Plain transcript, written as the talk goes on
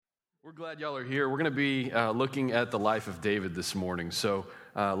We're glad y'all are here. We're going to be looking at the life of David this morning. So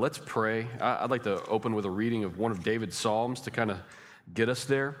let's pray. I'd like to open with a reading of one of David's Psalms to kind of get us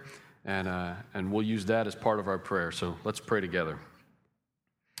there, and we'll use that as part of our prayer. So let's pray together.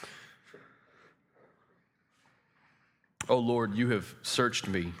 Oh Lord, you have searched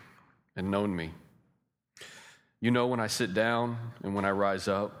me and known me. You know when I sit down and when I rise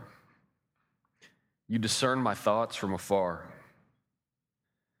up. You discern my thoughts from afar.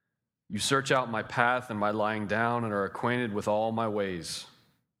 You search out my path and my lying down and are acquainted with all my ways.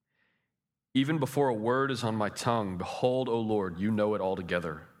 Even before a word is on my tongue, behold, O Lord, you know it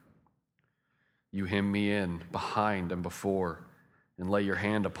altogether. You hem me in behind and before and lay your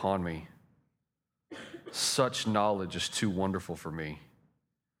hand upon me. Such knowledge is too wonderful for me.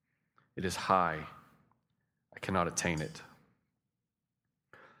 It is high. I cannot attain it.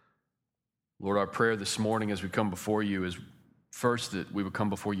 Lord, our prayer this morning as we come before you is first, that we would come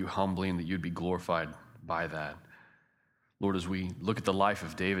before you humbly and that you'd be glorified by that. Lord, as we look at the life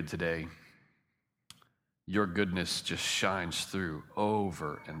of David today, your goodness just shines through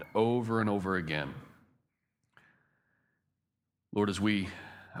over and over and over again. Lord, as we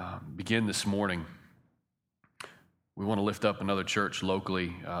begin this morning, we want to lift up another church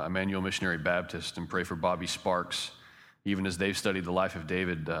locally, Emmanuel Missionary Baptist, and pray for Bobby Sparks, even as they've studied the life of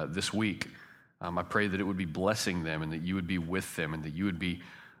David this week. I pray that it would be blessing them and that you would be with them and that you would be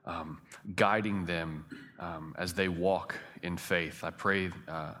guiding them as they walk in faith. I pray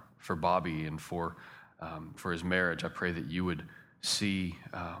for Bobby and for his marriage. I pray that you would see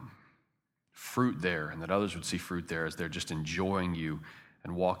fruit there and that others would see fruit there as they're just enjoying you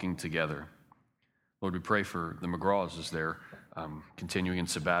and walking together. Lord, we pray for the McGraws as they're continuing in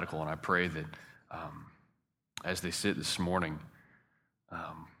sabbatical, and I pray that as they sit this morning,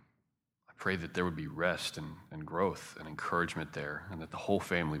 pray that there would be rest and growth and encouragement there, and that the whole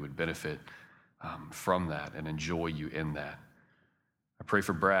family would benefit from that and enjoy you in that. I pray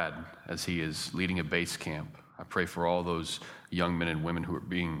for Brad as he is leading a base camp. I pray for all those young men and women who are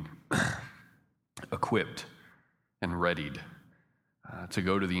being equipped and readied to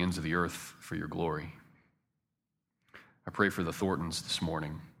go to the ends of the earth for your glory. I pray for the Thorntons this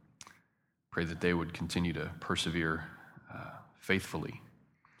morning. Pray that they would continue to persevere faithfully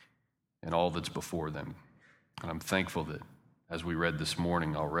and all that's before them. And I'm thankful that, as we read this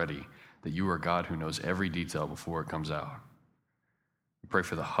morning already, that you are God who knows every detail before it comes out. We pray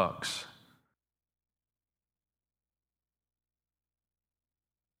for the Hucks.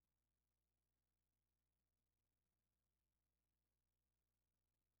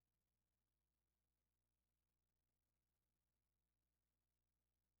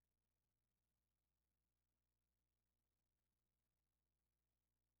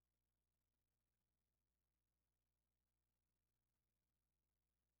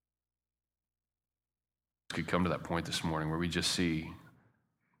 Could come to that point this morning where we just see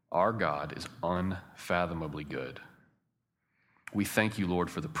our God is unfathomably good. We thank you,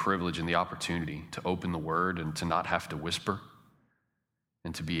 Lord, for the privilege and the opportunity to open the word and to not have to whisper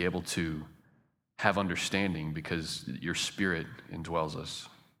and to be able to have understanding because your Spirit indwells us.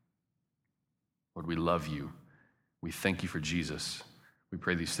 Lord, we love you. We thank you for Jesus. We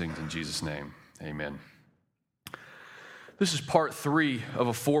pray these things in Jesus' name. Amen. This is part 3 of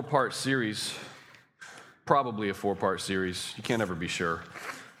a 4-part series. Probably a 4-part series, you can't ever be sure,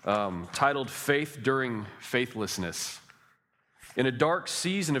 titled Faith During Faithlessness. In a dark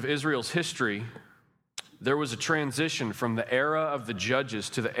season of Israel's history, there was a transition from the era of the judges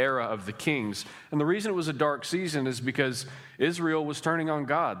to the era of the kings. And the reason it was a dark season is because Israel was turning on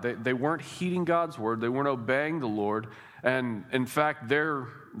God. They weren't heeding God's word. They weren't obeying the Lord. And in fact, their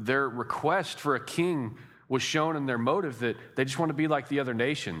request for a king was shown in their motive that they just want to be like the other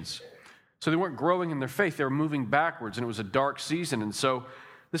nations. So they weren't growing in their faith. They were moving backwards, and it was a dark season. And so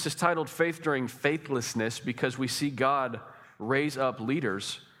this is titled Faith During Faithlessness because we see God raise up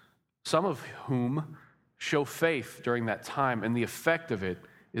leaders, some of whom show faith during that time, and the effect of it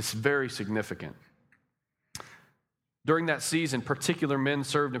is very significant. During that season, particular men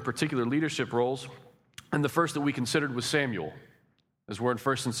served in particular leadership roles, and the first that we considered was Samuel, as we're in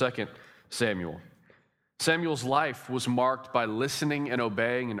 1st and 2nd Samuel. Samuel's life was marked by listening and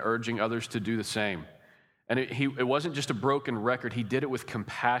obeying and urging others to do the same. And it wasn't just a broken record. He did it with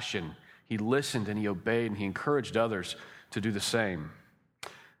compassion. He listened and he obeyed and he encouraged others to do the same.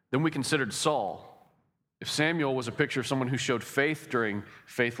 Then we considered Saul. If Samuel was a picture of someone who showed faith during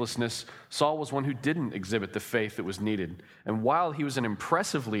faithlessness, Saul was one who didn't exhibit the faith that was needed. And while he was an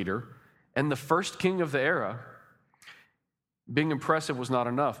impressive leader and the first king of the era, being impressive was not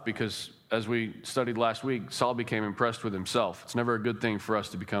enough because as we studied last week, Saul became impressed with himself. It's never a good thing for us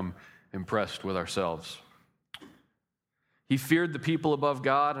to become impressed with ourselves. He feared the people above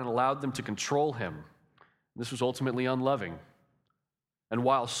God and allowed them to control him. This was ultimately unloving. And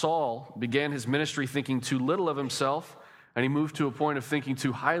while Saul began his ministry thinking too little of himself, and he moved to a point of thinking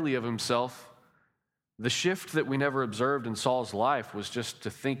too highly of himself, the shift that we never observed in Saul's life was just to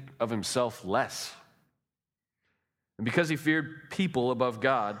think of himself less. And because he feared people above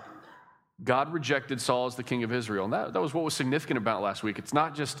God, God rejected Saul as the king of Israel. And that was what was significant about last week. It's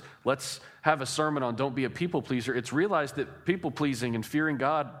not just, let's have a sermon on don't be a people pleaser. It's realized that people pleasing and fearing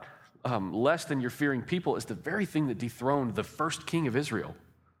God less than you're fearing people is the very thing that dethroned the first king of Israel.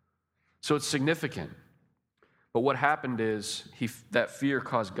 So it's significant. But what happened is that fear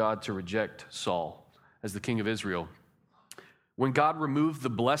caused God to reject Saul as the king of Israel. When God removed the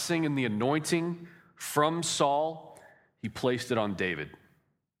blessing and the anointing from Saul, he placed it on David.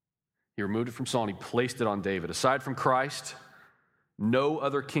 He removed it from Saul and he placed it on David. Aside from Christ, no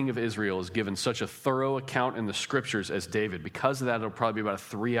other king of Israel is given such a thorough account in the scriptures as David. Because of that, it'll probably be about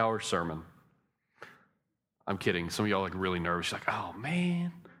a 3-hour sermon. I'm kidding. Some of y'all are really nervous. You're like, oh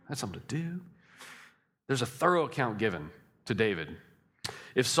man, that's something to do. There's a thorough account given to David.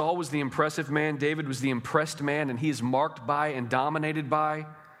 If Saul was the impressive man, David was the impressed man, and he is marked by and dominated by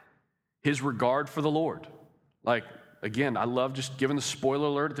his regard for the Lord. Like, again, I love just giving the spoiler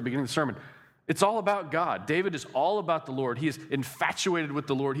alert at the beginning of the sermon. It's all about God. David is all about the Lord. He is infatuated with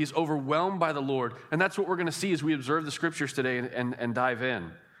the Lord. He's overwhelmed by the Lord. And that's what we're going to see as we observe the scriptures today and dive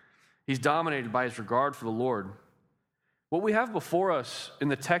in. He's dominated by his regard for the Lord. What we have before us in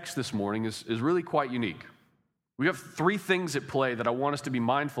the text this morning is really quite unique. We have 3 things at play that I want us to be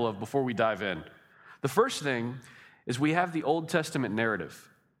mindful of before we dive in. The first thing is we have the Old Testament narrative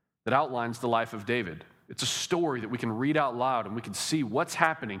that outlines the life of David. It's a story that we can read out loud and we can see what's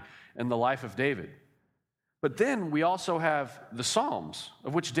happening in the life of David. But then we also have the Psalms,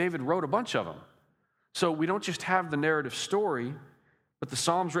 of which David wrote a bunch of them. So we don't just have the narrative story, but the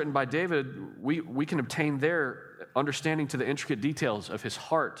Psalms written by David, we can obtain their understanding to the intricate details of his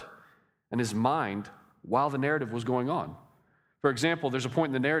heart and his mind while the narrative was going on. For example, there's a point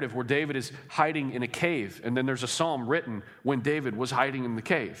in the narrative where David is hiding in a cave, and then there's a psalm written when David was hiding in the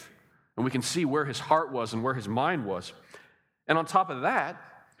cave. And we can see where his heart was and where his mind was. And on top of that,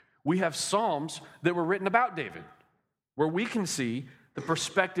 we have psalms that were written about David, where we can see the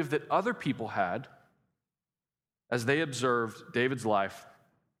perspective that other people had as they observed David's life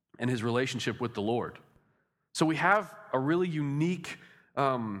and his relationship with the Lord. So we have a really unique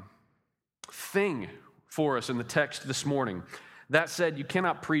thing for us in the text this morning. That said, you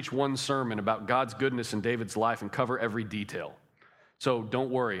cannot preach one sermon about God's goodness in David's life and cover every detail. So don't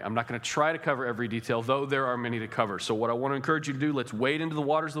worry, I'm not going to try to cover every detail, though there are many to cover. So what I want to encourage you to do, let's wade into the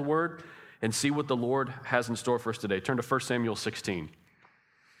waters of the Word and see what the Lord has in store for us today. Turn to 1 Samuel 16.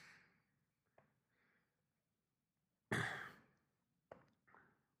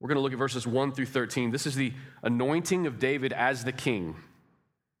 We're going to look at verses 1 through 13. This is the anointing of David as the king.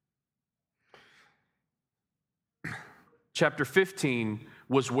 Chapter 15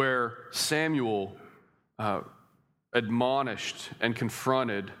 was where Samuel admonished and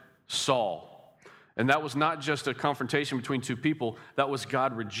confronted Saul. And that was not just a confrontation between 2 people. That was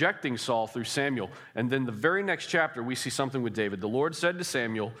God rejecting Saul through Samuel. And then the very next chapter, we see something with David. The Lord said to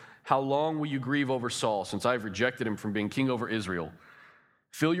Samuel, "How long will you grieve over Saul, since I have rejected him from being king over Israel?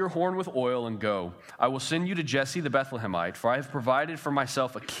 Fill your horn with oil and go. I will send you to Jesse the Bethlehemite, for I have provided for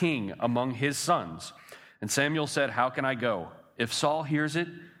myself a king among his sons." And Samuel said, "How can I go? If Saul hears it,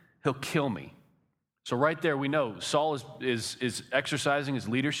 he'll kill me." So right there we know Saul is exercising his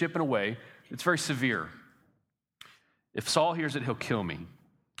leadership in a way that's very severe. If Saul hears it, he'll kill me.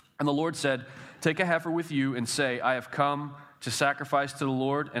 And the Lord said, "Take a heifer with you and say, I have come to sacrifice to the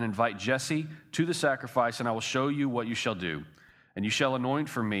Lord, and invite Jesse to the sacrifice, and I will show you what you shall do. And you shall anoint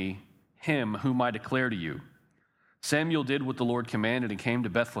for me him whom I declare to you." Samuel did what the Lord commanded and came to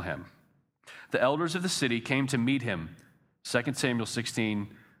Bethlehem. The elders of the city came to meet him. 2 Samuel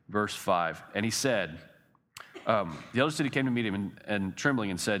 16, verse 5. And he said, the elders of the city came to meet him and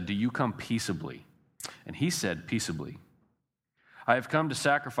trembling and said, "Do you come peaceably?" And he said, "Peaceably. I have come to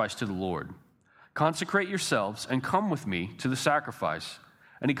sacrifice to the Lord. Consecrate yourselves and come with me to the sacrifice."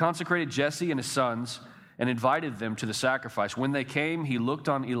 And he consecrated Jesse and his sons and invited them to the sacrifice. When they came, he looked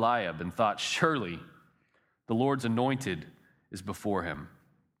on Eliab and thought, "Surely the Lord's anointed is before him."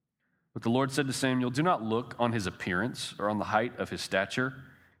 But the Lord said to Samuel, "Do not look on his appearance or on the height of his stature,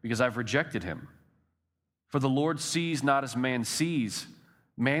 because I've rejected him. For the Lord sees not as man sees.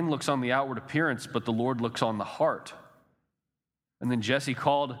 Man looks on the outward appearance, but the Lord looks on the heart." And then Jesse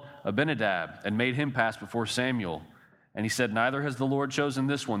called Abinadab and made him pass before Samuel. And he said, neither has the Lord chosen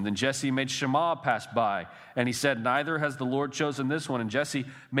this one. Then Jesse made Shammah pass by. And he said, neither has the Lord chosen this one. And Jesse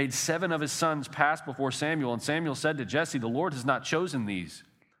made 7 of his sons pass before Samuel. And Samuel said to Jesse, the Lord has not chosen these.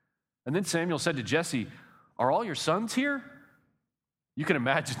 And then Samuel said to Jesse, are all your sons here? You can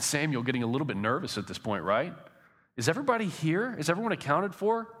imagine Samuel getting a little bit nervous at this point, right? Is everybody here? Is everyone accounted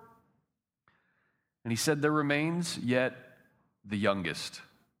for? And he said, there remains yet the youngest.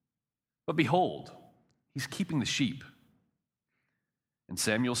 But behold, he's keeping the sheep. And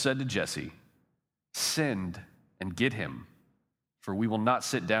Samuel said to Jesse, send and get him, for we will not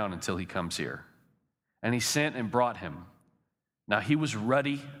sit down until he comes here. And he sent and brought him. Now he was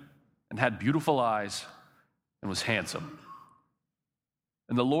ruddy and had beautiful eyes and was handsome.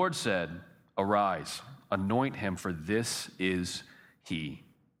 And the Lord said, arise, anoint him, for this is he.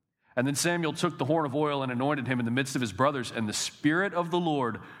 And then Samuel took the horn of oil and anointed him in the midst of his brothers, and the Spirit of the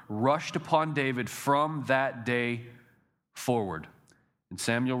Lord rushed upon David from that day forward. And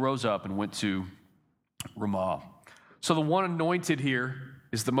Samuel rose up and went to Ramah. So the one anointed here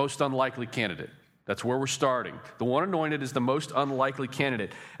is the most unlikely candidate. That's where we're starting. The one anointed is the most unlikely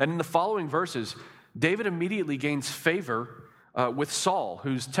candidate. And in the following verses, David immediately gains favor with Saul,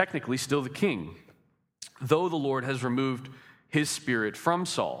 who's technically still the king, though the Lord has removed his spirit from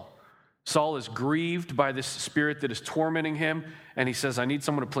Saul. Saul is grieved by this spirit that is tormenting him, and he says, I need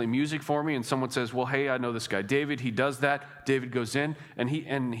someone to play music for me. And someone says, well, hey, I know this guy David. He does that. David goes in, and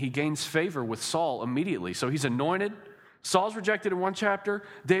he gains favor with Saul immediately. So he's anointed. Saul's rejected in one chapter.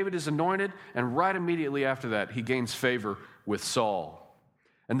 David is anointed, and right immediately after that, he gains favor with Saul.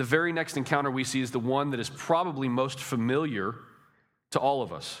 And the very next encounter we see is the one that is probably most familiar to all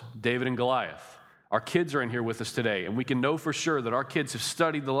of us, David and Goliath. Our kids are in here with us today, and we can know for sure that our kids have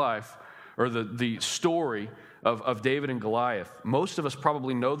studied the life or the story of David and Goliath. Most of us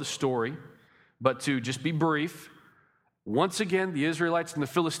probably know the story, but to just be brief, once again, the Israelites and the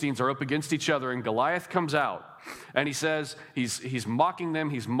Philistines are up against each other, and Goliath comes out, and he says, he's mocking them,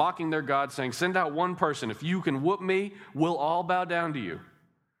 he's mocking their God, saying, send out one person. If you can whoop me, we'll all bow down to you.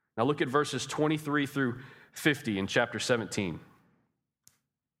 Now look at verses 23 through 50 in chapter 17.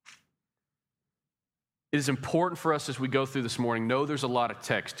 It is important for us as we go through this morning, know there's a lot of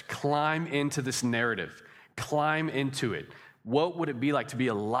text. Climb into this narrative. Climb into it. What would it be like to be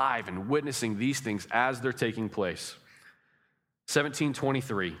alive and witnessing these things as they're taking place?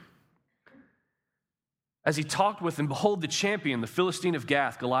 17:23. As he talked with them, behold, the champion, the Philistine of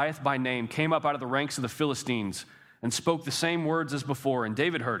Gath, Goliath by name, came up out of the ranks of the Philistines and spoke the same words as before, and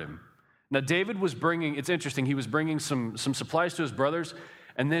David heard him. Now David was bringing, it's interesting, he was bringing some supplies to his brothers,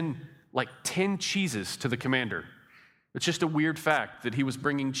 and then like 10 cheeses to the commander. It's just a weird fact that he was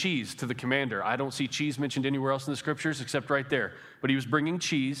bringing cheese to the commander. I don't see cheese mentioned anywhere else in the scriptures except right there. But he was bringing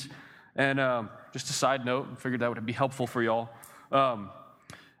cheese. And just a side note, I figured that would be helpful for y'all.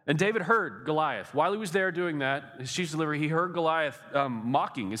 And David heard Goliath. While he was there doing that, his cheese delivery, he heard Goliath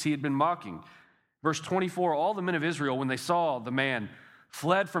mocking as he had been mocking. Verse 24, all the men of Israel, when they saw the man,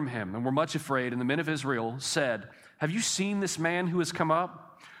 fled from him and were much afraid. And the men of Israel said, have you seen this man who has come up?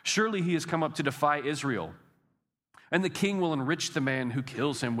 Surely he has come up to defy Israel. And the king will enrich the man who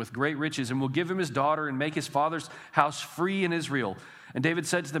kills him with great riches and will give him his daughter and make his father's house free in Israel. And David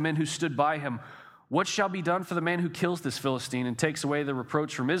said to the men who stood by him, what shall be done for the man who kills this Philistine and takes away the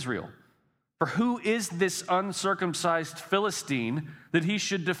reproach from Israel? For who is this uncircumcised Philistine that he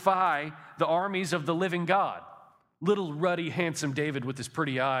should defy the armies of the living God? Little ruddy, handsome David with his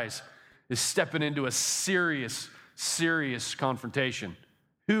pretty eyes is stepping into a serious confrontation.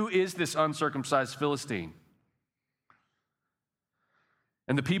 Who is this uncircumcised Philistine?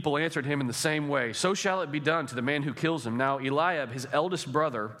 And the people answered him in the same way, so shall it be done to the man who kills him. Now Eliab, his eldest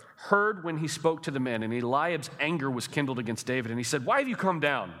brother, heard when he spoke to the men, and Eliab's anger was kindled against David. And he said, why have you come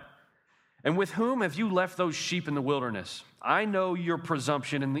down? And with whom have you left those sheep in the wilderness? I know your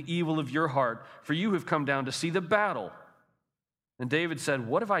presumption and the evil of your heart, for you have come down to see the battle. And David said,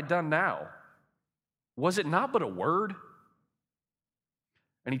 what have I done now? Was it not but a word?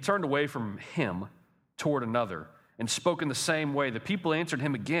 And he turned away from him toward another and spoke in the same way. The people answered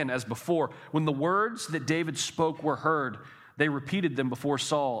him again as before. When the words that David spoke were heard, they repeated them before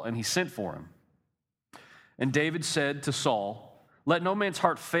Saul, and he sent for him. And David said to Saul, let no man's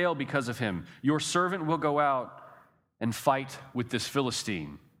heart fail because of him. Your servant will go out and fight with this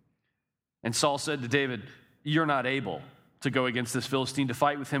Philistine. And Saul said to David, you're not able to go against this Philistine to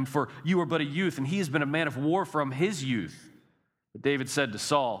fight with him, for you are but a youth, and he has been a man of war from his youth. But David said to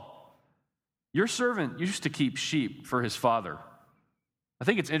Saul, your servant used to keep sheep for his father. I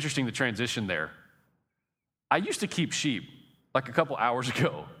think it's interesting the transition there. I used to keep sheep. like a couple hours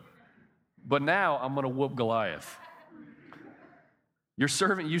ago. But now I'm going to whoop Goliath. Your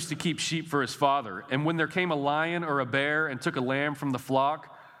servant used to keep sheep for his father, and when there came a lion or a bear and took a lamb from the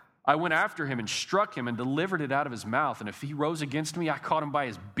flock, I went after him and struck him and delivered it out of his mouth. And if he rose against me, I caught him by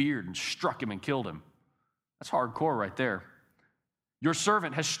his beard and struck him and killed him. That's hardcore right there. Your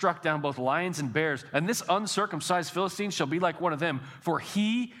servant has struck down both lions and bears, and this uncircumcised Philistine shall be like one of them, for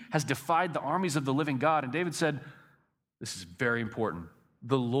he has defied the armies of the living God. And David said, this is very important.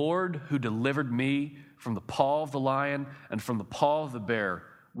 The Lord who delivered me from the paw of the lion and from the paw of the bear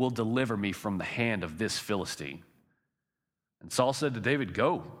will deliver me from the hand of this Philistine. And Saul said to David,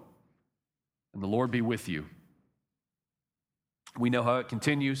 go, and the Lord be with you. We know how it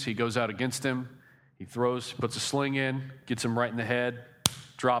continues. He goes out against him. He puts a sling in, gets him right in the head,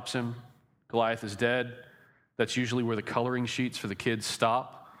 drops him. Goliath is dead. That's usually where the coloring sheets for the kids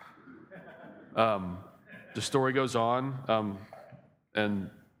stop. The story goes on, and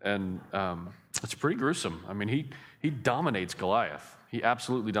it's pretty gruesome. I mean, he dominates Goliath. He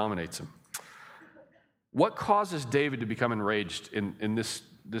absolutely dominates him. What causes David to become enraged in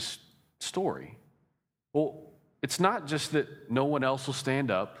this story? Well, it's not just that no one else will stand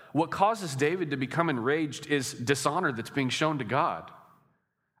up. What causes David to become enraged is dishonor that's being shown to God.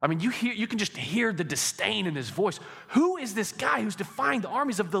 I mean, you can just hear the disdain in his voice. Who is this guy who's defying the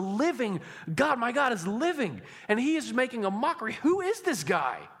armies of the living God? My God is living, and he is making a mockery. Who is this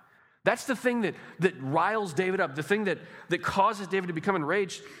guy? That's the thing that riles David up. The thing that causes David to become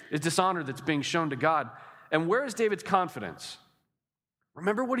enraged is dishonor that's being shown to God. And where is David's confidence?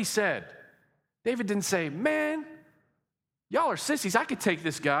 Remember what he said. David didn't say, man, y'all are sissies. I could take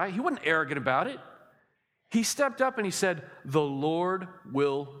this guy. He wasn't arrogant about it. He stepped up and he said, the Lord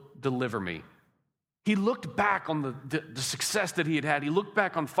will deliver me. He looked back on the success that he had had. He looked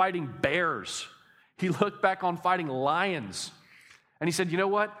back on fighting bears. He looked back on fighting lions. And he said, you know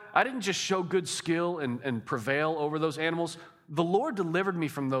what? I didn't just show good skill and prevail over those animals. The Lord delivered me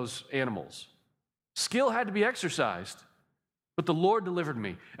from those animals. Skill had to be exercised. But the Lord delivered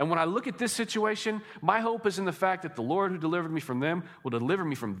me. And when I look at this situation, my hope is in the fact that the Lord who delivered me from them will deliver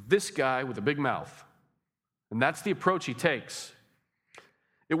me from this guy with a big mouth. And that's the approach he takes.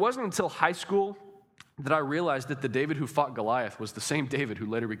 It wasn't until high school that I realized that the David who fought Goliath was the same David who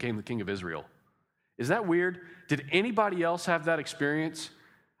later became the king of Israel. Is that weird? Did anybody else have that experience?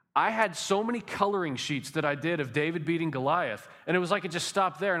 I had so many coloring sheets that I did of David beating Goliath, and it was like it just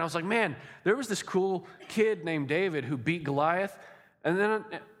stopped there. And I was like, man, there was this cool kid named David who beat Goliath, and then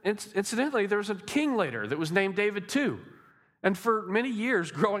incidentally, there was a king later that was named David too. And for many years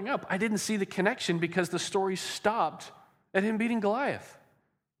growing up, I didn't see the connection because the story stopped at him beating Goliath.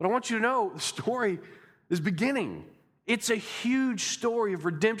 But I want you to know, the story is beginning. It's a huge story of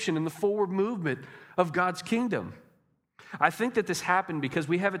redemption and the forward movement of God's kingdom. I think that this happened because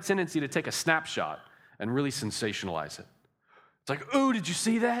we have a tendency to take a snapshot and really sensationalize it. It's like, oh, did you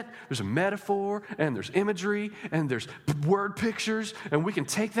see that? There's a metaphor, and there's imagery, and there's word pictures, and we can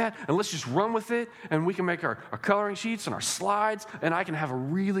take that, and let's just run with it, and we can make our coloring sheets and our slides, and I can have a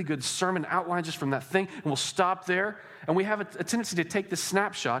really good sermon outline just from that thing, and we'll stop there. And we have a tendency to take this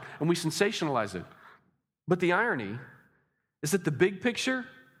snapshot, and we sensationalize it. But the irony is that the big picture,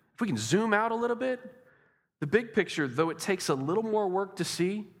 if we can zoom out a little bit, the big picture, though it takes a little more work to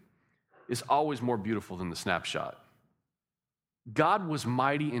see, is always more beautiful than the snapshot. God was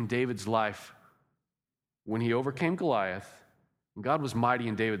mighty in David's life when he overcame Goliath. And God was mighty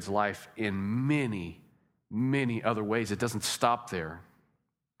in David's life in many, many other ways. It doesn't stop there.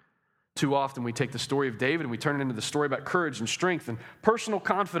 Too often we take the story of David and we turn it into the story about courage and strength and personal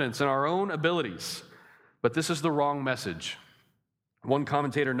confidence in our own abilities. But this is the wrong message. One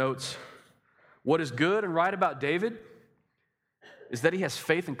commentator notes, what is good and right about David is that he has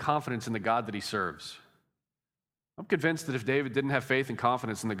faith and confidence in the God that he serves. I'm convinced that if David didn't have faith and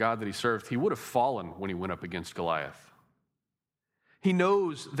confidence in the God that he served, he would have fallen when he went up against Goliath. He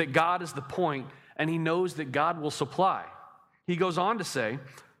knows that God is the point, and he knows that God will supply. He goes on to say,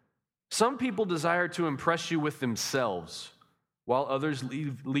 some people desire to impress you with themselves, while others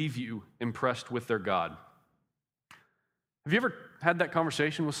leave you impressed with their God. Have you ever had that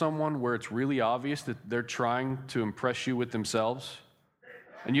conversation with someone where it's really obvious that they're trying to impress you with themselves?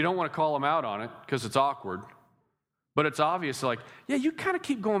 And you don't want to call them out on it because it's awkward. But it's obvious, like, yeah, you kind of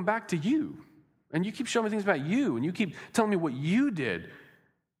keep going back to you. And you keep showing me things about you. And you keep telling me what you did.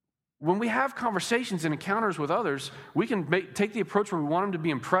 When we have conversations and encounters with others, we can take the approach where we want them to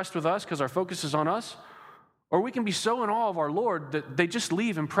be impressed with us because our focus is on us. Or we can be so in awe of our Lord that they just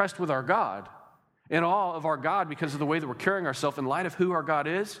leave impressed with our God. In awe of our God because of the way that we're carrying ourselves in light of who our God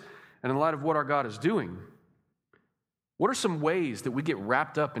is and in light of what our God is doing. What are some ways that we get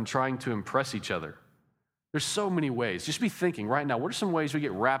wrapped up in trying to impress each other? There's so many ways. Just be thinking right now, what are some ways we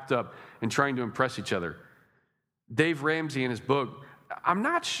get wrapped up in trying to impress each other? Dave Ramsey in his book, I'm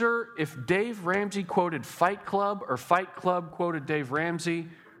not sure if Dave Ramsey quoted Fight Club or Fight Club quoted Dave Ramsey.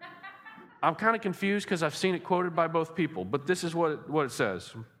 I'm kind of confused because I've seen it quoted by both people, but this is what it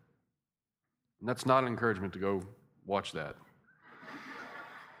says. And that's not an encouragement to go watch that.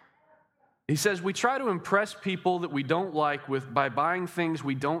 He says, we try to impress people that we don't like by buying things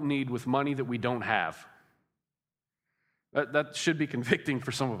we don't need with money that we don't have. That should be convicting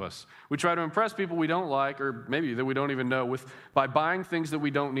for some of us. We try to impress people we don't like, or maybe that we don't even know, by buying things that we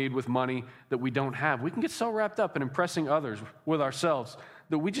don't need with money that we don't have. We can get so wrapped up in impressing others with ourselves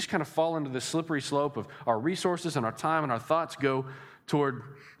that we just kind of fall into this slippery slope of our resources and our time and our thoughts go toward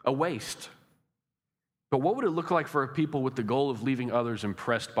a waste. But what would it look like for a people with the goal of leaving others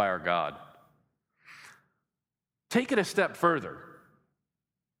impressed by our God? Take it a step further.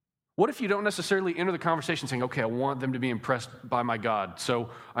 What if you don't necessarily enter the conversation saying, okay, I want them to be impressed by my God,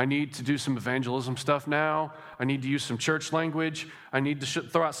 so I need to do some evangelism stuff now, I need to use some church language, I need to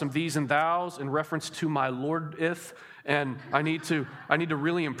throw out some these and thous in reference to my Lordeth, and I need to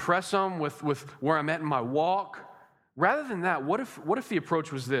really impress them with where I'm at in my walk. Rather than that, what if the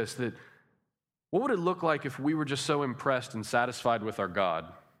approach was this, that what would it look like if we were just so impressed and satisfied with our God,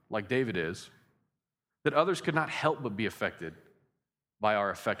 like David is, that others could not help but be affected by our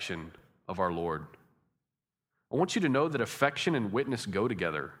affection of our Lord? I want you to know that affection and witness go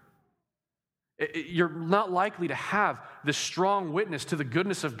together. You're not likely to have this strong witness to the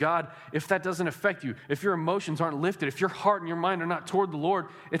goodness of God if that doesn't affect you. If your emotions aren't lifted, if your heart and your mind are not toward the Lord,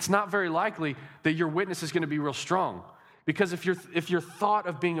 it's not very likely that your witness is going to be real strong. Because if your thought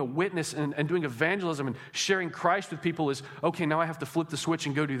of being a witness and doing evangelism and sharing Christ with people is, okay, now I have to flip the switch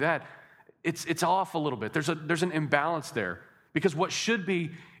and go do that, it's off a little bit. There's an imbalance there. Because what should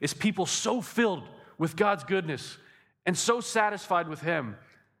be is people so filled with God's goodness and so satisfied with Him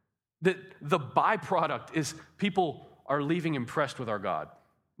that the byproduct is people are leaving impressed with our God,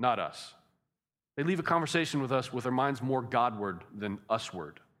 not us. They leave a conversation with us with their minds more Godward than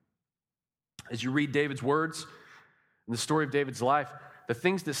usward. As you read David's words and the story of David's life, the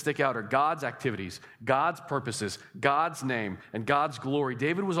things that stick out are God's activities, God's purposes, God's name, and God's glory.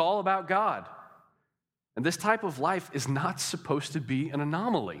 David was all about God. And this type of life is not supposed to be an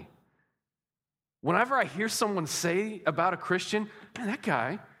anomaly. Whenever I hear someone say about a Christian, man, that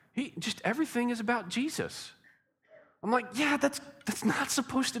guy, everything is about Jesus. I'm like, yeah, that's not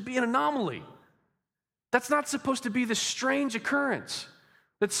supposed to be an anomaly. That's not supposed to be this strange occurrence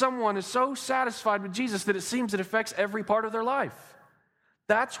that someone is so satisfied with Jesus that it seems it affects every part of their life.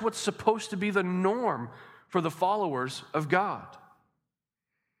 That's what's supposed to be the norm for the followers of God.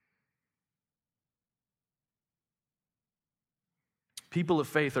 People of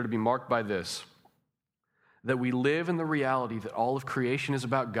faith are to be marked by this, that we live in the reality that all of creation is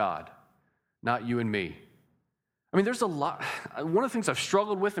about God, not you and me. I mean, there's a lot. One of the things I've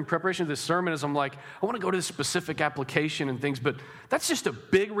struggled with in preparation for this sermon is I'm like, I want to go to this specific application and things, but that's just a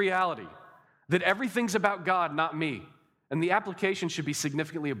big reality, that everything's about God, not me. And the application should be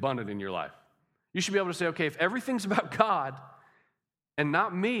significantly abundant in your life. You should be able to say, okay, if everything's about God and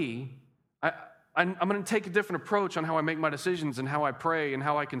not me, I'm going to take a different approach on how I make my decisions and how I pray and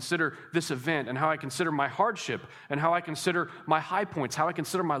how I consider this event and how I consider my hardship and how I consider my high points, how I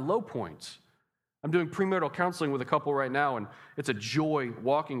consider my low points. I'm doing premarital counseling with a couple right now, and it's a joy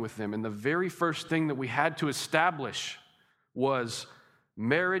walking with them. And the very first thing that we had to establish was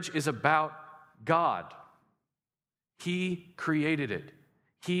marriage is about God. He created it.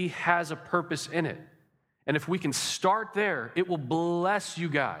 He has a purpose in it. And if we can start there, it will bless you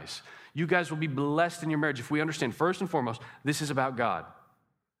guys. You guys will be blessed in your marriage if we understand, first and foremost, this is about God.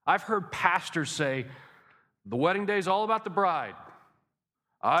 I've heard pastors say, the wedding day is all about the bride.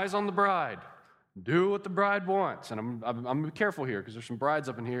 Eyes on the bride. Do what the bride wants. And I'm careful here because there's some brides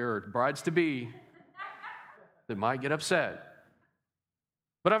up in here or brides-to-be that might get upset.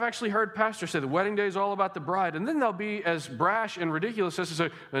 But I've actually heard pastors say the wedding day is all about the bride, and then they'll be as brash and ridiculous as to say,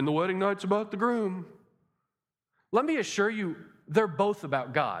 and the wedding night's about the groom. Let me assure you, they're both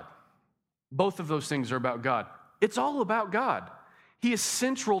about God. Both of those things are about God. It's all about God. He is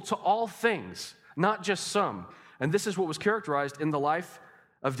central to all things, not just some. And this is what was characterized in the life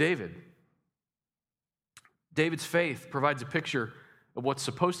of David. David's faith provides a picture of what's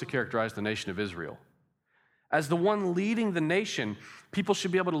supposed to characterize the nation of Israel. As the one leading the nation, people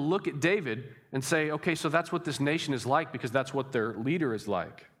should be able to look at David and say, okay, so that's what this nation is like because that's what their leader is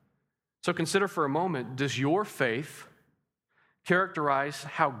like. So consider for a moment, does your faith characterize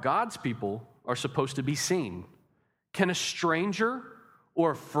how God's people are supposed to be seen? Can a stranger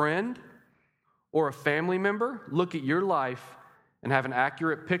or a friend or a family member look at your life and have an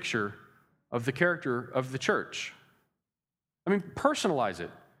accurate picture of the character of the church? I mean, personalize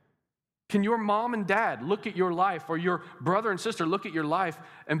it. Can your mom and dad look at your life, or your brother and sister look at your life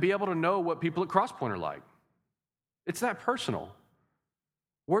and be able to know what people at Crosspoint are like? It's that personal.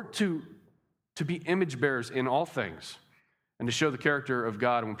 We're to be image bearers in all things and to show the character of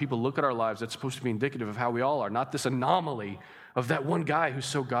God. And when people look at our lives, that's supposed to be indicative of how we all are, not this anomaly of that one guy who's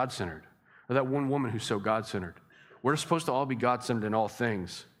so God-centered or that one woman who's so God-centered. We're supposed to all be God-centered in all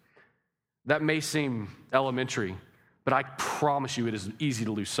things. That may seem elementary, but I promise you it is easy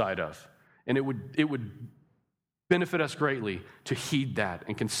to lose sight of. And it would benefit us greatly to heed that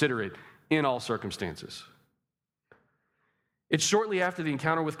and consider it in all circumstances. It's shortly after the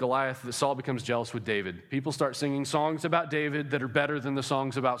encounter with Goliath that Saul becomes jealous with David. People start singing songs about David that are better than the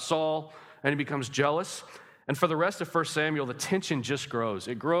songs about Saul, and he becomes jealous. And for the rest of 1 Samuel, the tension just grows.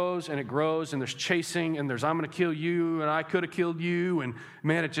 It grows, and there's chasing, and there's I'm going to kill you, and I could have killed you, and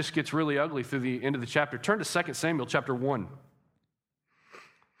man, it just gets really ugly through the end of the chapter. Turn to 2 Samuel chapter 1.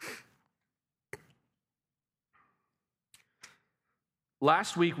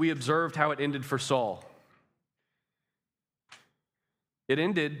 Last week, we observed how it ended for Saul. It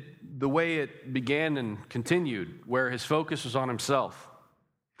ended the way it began and continued, where his focus was on himself.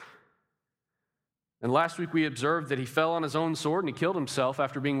 And last week we observed that he fell on his own sword and he killed himself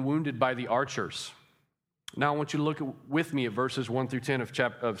after being wounded by the archers. Now I want you to look with me at verses 1 through 10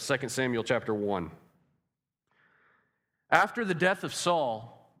 of 2 Samuel chapter 1. After the death of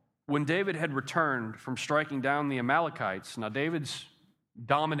Saul, when David had returned from striking down the Amalekites, now David's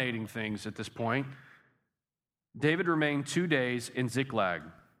dominating things at this point, David remained 2 days in Ziklag.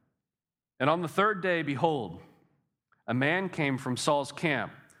 And on the third day, behold, a man came from Saul's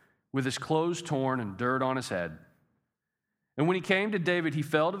camp with his clothes torn and dirt on his head. And when he came to David, he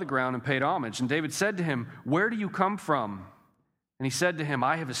fell to the ground and paid homage. And David said to him, "Where do you come from?" And he said to him,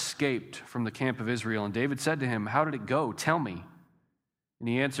 "I have escaped from the camp of Israel." And David said to him, "How did it go? Tell me." And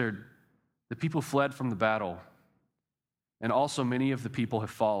he answered, "The people fled from the battle, and also many of the people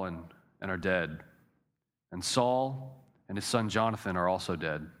have fallen and are dead. And Saul and his son Jonathan are also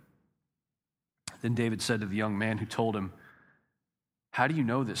dead." Then David said to the young man who told him, "How do you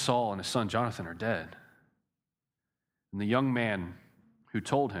know that Saul and his son Jonathan are dead?" And the young man who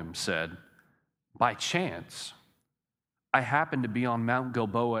told him said, "By chance, I happened to be on Mount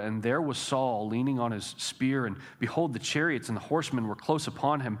Gilboa, and there was Saul leaning on his spear, and behold, the chariots and the horsemen were close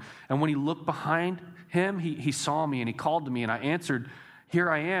upon him. And when he looked behind him, he saw me, and he called to me, and I answered, 'Here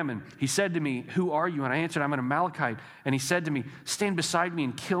I am.' And he said to me, 'Who are you?' And I answered, 'I'm an Amalekite.' And he said to me, 'Stand beside me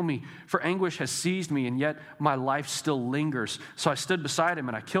and kill me, for anguish has seized me, and yet my life still lingers.' So I stood beside him,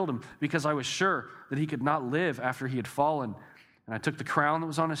 and I killed him, because I was sure that he could not live after he had fallen. And I took the crown that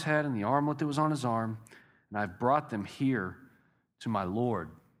was on his head and the armlet that was on his arm, and I've brought them here to my Lord."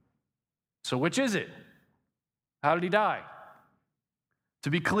 So which is it? How did he die? To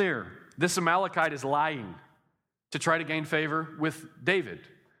be clear, this Amalekite is lying to try to gain favor with David.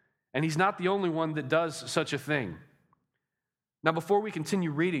 And he's not the only one that does such a thing. Now, before we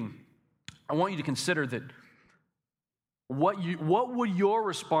continue reading, I want you to consider that what would your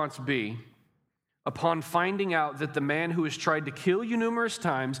response be upon finding out that the man who has tried to kill you numerous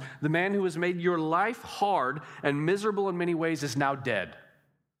times, the man who has made your life hard and miserable in many ways, is now dead?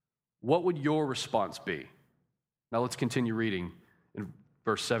 What would your response be? Now let's continue reading in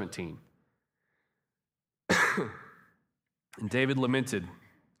verse 17. And David lamented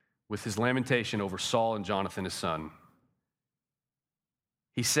with his lamentation over Saul and Jonathan his son.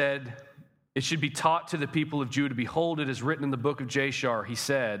 He said, "It should be taught to the people of Judah. Behold, it is written in the book of Jashar." He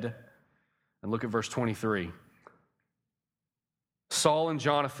said, and look at verse 23. "Saul and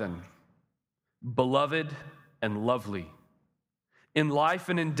Jonathan, beloved and lovely. In life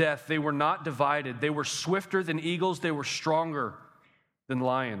and in death, they were not divided. They were swifter than eagles. They were stronger than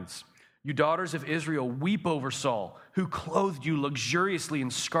lions. You daughters of Israel, weep over Saul, who clothed you luxuriously in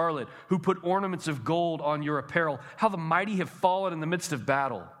scarlet, who put ornaments of gold on your apparel. How the mighty have fallen in the midst of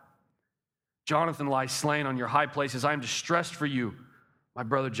battle. Jonathan lies slain on your high places. I am distressed for you, my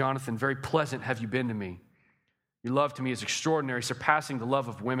brother Jonathan. Very pleasant have you been to me. Your love to me is extraordinary, surpassing the love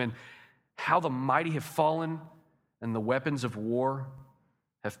of women. How the mighty have fallen, and the weapons of war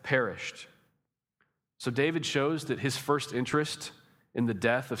have perished." So David shows that his first interest in the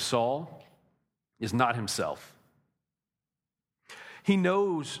death of Saul is not himself. He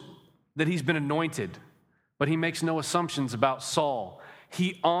knows that he's been anointed, but he makes no assumptions about Saul.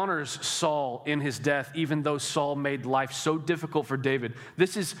 He honors Saul in his death, even though Saul made life so difficult for David.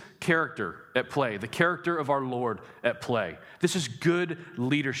 This is character at play, the character of our Lord at play. This is good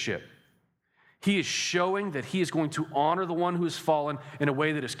leadership. He is showing that he is going to honor the one who has fallen in a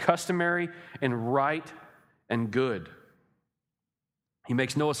way that is customary and right and good. He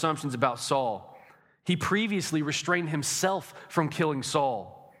makes no assumptions about Saul. He previously restrained himself from killing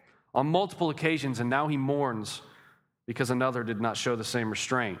Saul on multiple occasions, and now he mourns because another did not show the same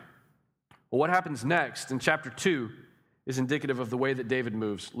restraint. Well, what happens next in chapter 2 is indicative of the way that David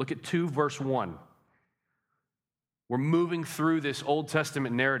moves. Look at 2 verse 1. We're moving through this Old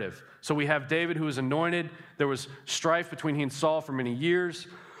Testament narrative. So we have David who is anointed. There was strife between he and Saul for many years.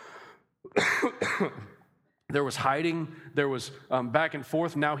 There was hiding. There was back and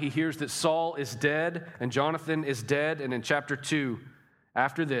forth. Now he hears that Saul is dead and Jonathan is dead. And in chapter 2,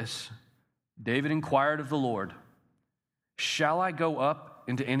 after this, David inquired of the Lord, "Shall I go up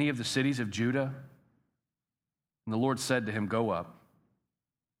into any of the cities of Judah?" And the Lord said to him, "Go up."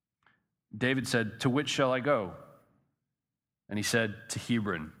 David said, "To which shall I go?" And he said, "To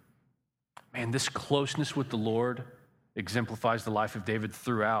Hebron." Man, this closeness with the Lord exemplifies the life of David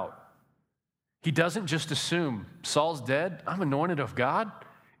throughout. He doesn't just assume, Saul's dead, I'm anointed of God.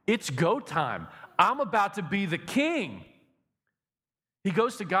 It's go time. I'm about to be the king. He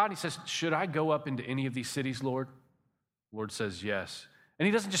goes to God and he says, "Should I go up into any of these cities, Lord?" The Lord says, "Yes." And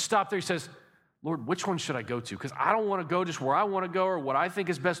he doesn't just stop there. He says, "Lord, which one should I go to? Because I don't want to go just where I want to go or what I think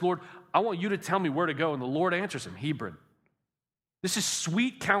is best. Lord, I want you to tell me where to go." And the Lord answers him, Hebron. This is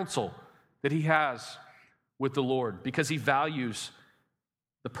sweet counsel that he has with the Lord because he values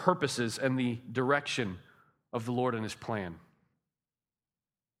the purposes and the direction of the Lord and his plan.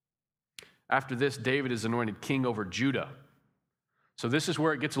 After this, David is anointed king over Judah. So this is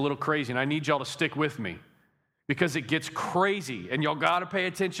where it gets a little crazy, and I need y'all to stick with me because it gets crazy, and y'all got to pay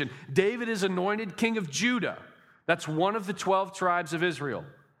attention. David is anointed king of Judah. That's one of the 12 tribes of Israel.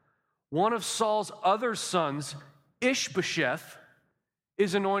 One of Saul's other sons, Ishbosheth,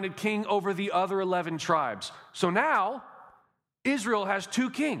 is anointed king over the other 11 tribes. So now, Israel has 2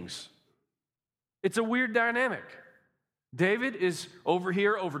 kings. It's a weird dynamic. David is over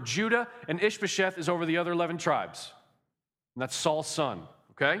here, over Judah, and Ishbosheth is over the other 11 tribes. And that's Saul's son,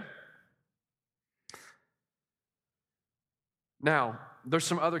 okay? Now, there's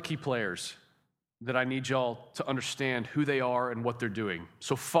some other key players that I need y'all to understand who they are and what they're doing.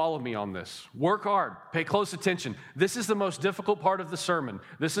 So follow me on this. Work hard. Pay close attention. This is the most difficult part of the sermon.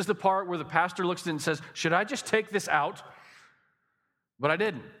 This is the part where the pastor looks at it and says, "Should I just take this out?" But I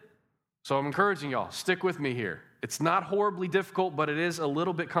didn't. So I'm encouraging y'all, stick with me here. It's not horribly difficult, but it is a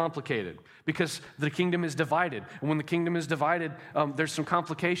little bit complicated because the kingdom is divided. And when the kingdom is divided, there's some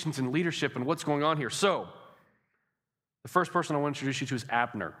complications in leadership and what's going on here. So the first person I want to introduce you to is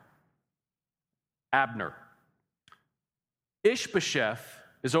Abner. Abner. Ishbosheth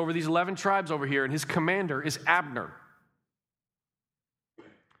is over these 11 tribes over here, and his commander is Abner.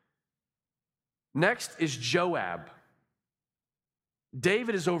 Next is Joab.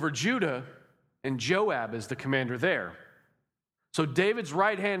 David is over Judah, and Joab is the commander there. So David's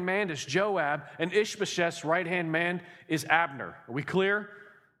right-hand man is Joab, and Ishbosheth's right-hand man is Abner. Are we clear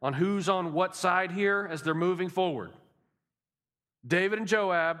on who's on what side here as they're moving forward? David and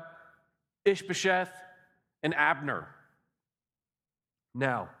Joab, Ishbosheth, and Abner.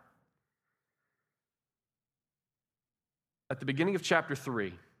 Now, at the beginning of chapter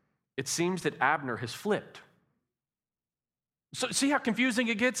 3, it seems that Abner has flipped. So see how confusing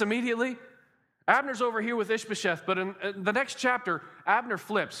it gets immediately? Abner's over here with Ishbosheth, but in the next chapter, Abner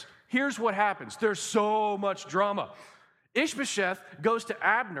flips. Here's what happens. There's so much drama. Ishbosheth goes to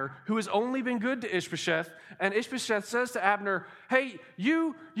Abner, who has only been good to Ishbosheth, and Ishbosheth says to Abner, "Hey,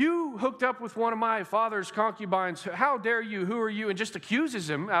 you hooked up with one of my father's concubines. How dare you? Who are you?" And just accuses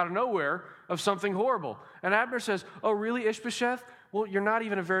him out of nowhere of something horrible. And Abner says, "Oh, really, Ishbosheth? Well, you're not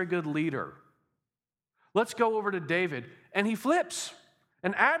even a very good leader. Let's go over to David." And he flips.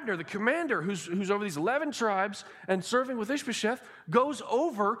 And Abner, the commander who's over these 11 tribes and serving with Ishbosheth, goes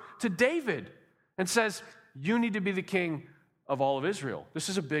over to David and says, "You need to be the king of all of Israel." This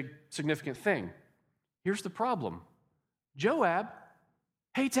is a big, significant thing. Here's the problem. Joab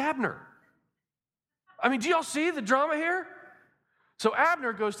hates Abner. I mean, do y'all see the drama here? So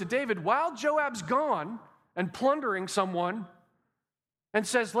Abner goes to David while Joab's gone and plundering someone and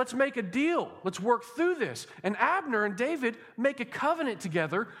says, "Let's make a deal. Let's work through this." And Abner and David make a covenant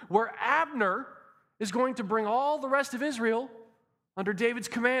together where Abner is going to bring all the rest of Israel under David's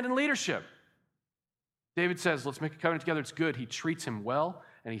command and leadership. David says, "Let's make a covenant together." It's good. He treats him well,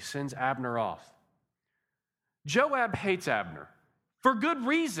 and he sends Abner off. Joab hates Abner for good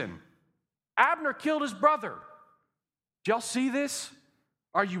reason. Abner killed his brother. Do y'all see this?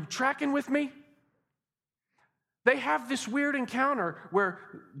 Are you tracking with me? They have this weird encounter where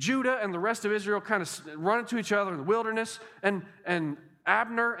Judah and the rest of Israel kind of run into each other in the wilderness, and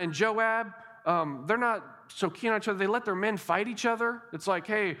Abner and Joab, they're not so keen on each other. They let their men fight each other. It's like,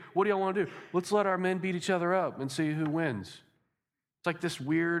 hey, what do y'all want to do? Let's let our men beat each other up and see who wins. It's like this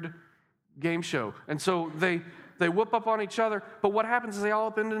weird game show. And so they whoop up on each other, but what happens is they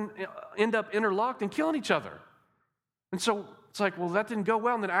all end up interlocked and killing each other. And so it's like, well, that didn't go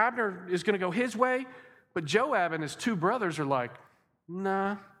well, and then Abner is going to go his way, but Joab and his two brothers are like,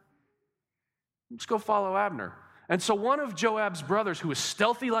 nah, let's go follow Abner. And so one of Joab's brothers, who is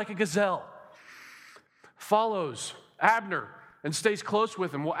stealthy like a gazelle, follows Abner and stays close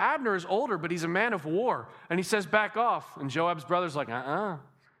with him. Well, Abner is older, but he's a man of war, and he says, back off. And Joab's brother's like,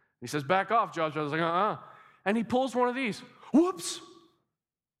 He says, back off. Joab's brother's like, And he pulls one of these. Whoops.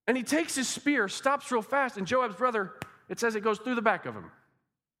 And he takes his spear, stops real fast, and Joab's brother, it says it goes through the back of him.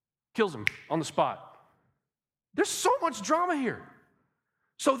 Kills him on the spot. There's so much drama here.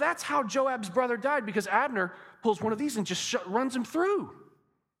 So that's how Joab's brother died, because Abner pulls one of these and just runs him through.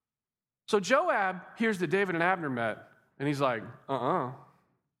 So Joab hears that David and Abner met, and he's like,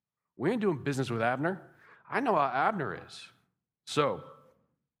 we ain't doing business with Abner. I know how Abner is. So,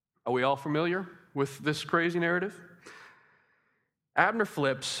 are we all familiar with this crazy narrative? Abner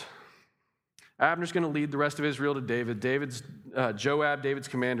flips. Abner's going to lead the rest of Israel to David. Joab, David's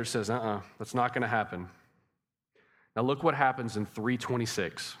commander, says, that's not going to happen. Now look what happens in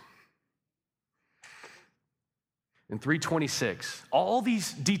 3:26. In 3:26, all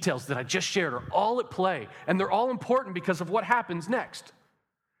these details that I just shared are all at play, and they're all important because of what happens next.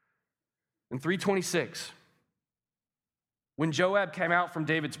 In 3:26, when Joab came out from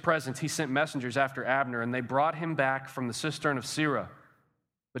David's presence, he sent messengers after Abner, and they brought him back from the cistern of Sirah,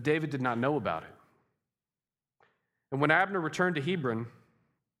 but David did not know about it. And when Abner returned to Hebron,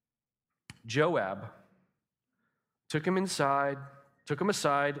 Joab took him aside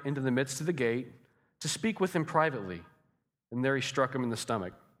into the midst of the gate to speak with him privately. And there he struck him in the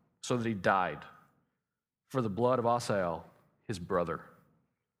stomach so that he died for the blood of Asahel, his brother.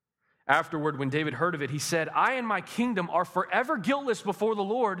 Afterward, when David heard of it, he said, I and my kingdom are forever guiltless before the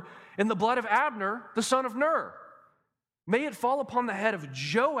Lord in the blood of Abner, the son of Ner. May it fall upon the head of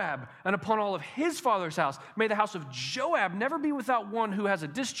Joab and upon all of his father's house. May the house of Joab never be without one who has a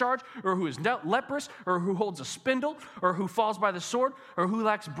discharge, or who is leprous, or who holds a spindle, or who falls by the sword, or who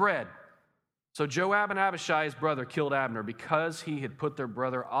lacks bread. So Joab and Abishai, his brother, killed Abner because he had put their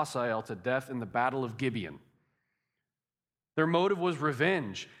brother Asahel to death in the battle of Gibeon. Their motive was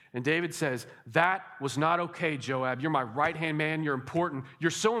revenge. And David says, that was not okay, Joab. You're my right-hand man. You're important. You're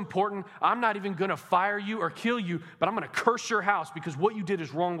so important, I'm not even going to fire you or kill you, but I'm going to curse your house because what you did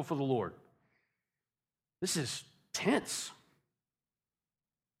is wrong before the Lord. This is tense.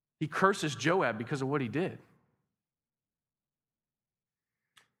 He curses Joab because of what he did.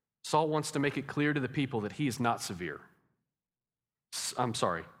 Saul wants to make it clear to the people that he is not severe. I'm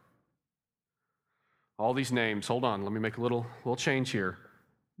sorry. All these names, hold on, let me make a little change here.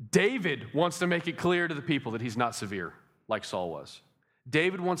 David wants to make it clear to the people that he's not severe, like Saul was.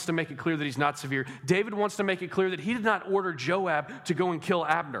 David wants to make it clear that he's not severe. David wants to make it clear that he did not order Joab to go and kill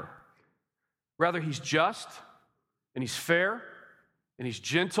Abner. Rather, he's just, and he's fair, and he's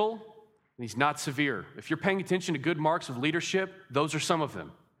gentle, and he's not severe. If you're paying attention to good marks of leadership, those are some of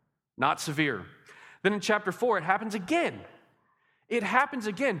them. Not severe. Then in chapter 4, it happens again. It happens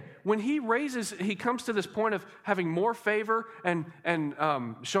again. When he comes to this point of having more favor and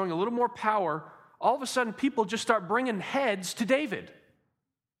showing a little more power, all of a sudden people just start bringing heads to David.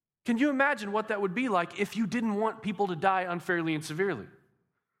 Can you imagine what that would be like if you didn't want people to die unfairly and severely?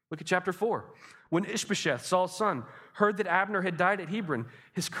 Look at chapter 4. When Ishbosheth, Saul's son, heard that Abner had died at Hebron,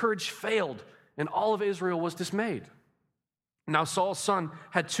 his courage failed, and all of Israel was dismayed. Now Saul's son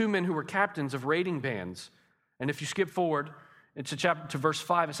had 2 men who were captains of raiding bands. And if you skip forward to verse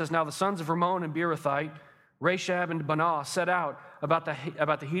 5, it says, Now the sons of Rimmon and Beerothite, Reshab and Baanah, set out about the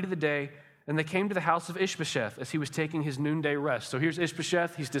heat of the day, and they came to the house of Ishbosheth as he was taking his noonday rest. So here's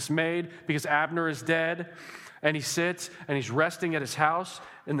Ishbosheth. He's dismayed because Abner is dead, and he sits and he's resting at his house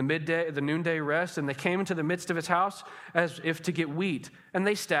in the noonday rest, and they came into the midst of his house as if to get wheat, and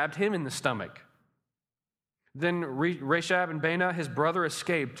they stabbed him in the stomach. Then Reshab and Baanah, his brother,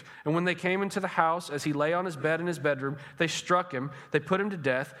 escaped. And when they came into the house, as he lay on his bed in his bedroom, they struck him, they put him to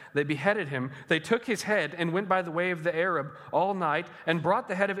death, they beheaded him, they took his head and went by the way of the Arab all night and brought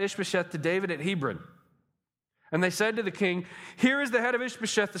the head of Ishbosheth to David at Hebron. And they said to the king, "Here is the head of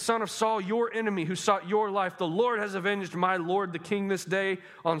Ishbosheth, the son of Saul, your enemy, who sought your life. The Lord has avenged my lord the king this day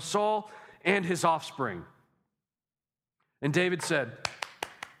on Saul and his offspring." And David said,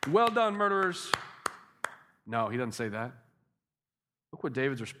 "Well done, murderers." No, he doesn't say that. Look what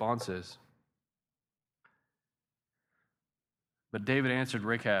David's response is. But David answered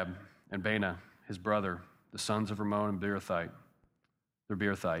Rechab and Baanah, his brother, the sons of Rimmon and the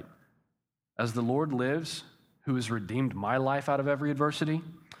Beerothite, "As the Lord lives, who has redeemed my life out of every adversity,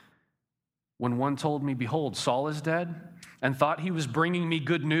 when one told me, 'Behold, Saul is dead,' and thought he was bringing me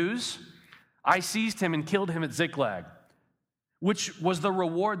good news, I seized him and killed him at Ziklag, which was the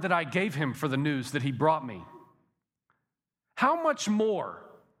reward that I gave him for the news that he brought me. How much more,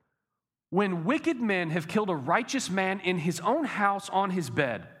 when wicked men have killed a righteous man in his own house on his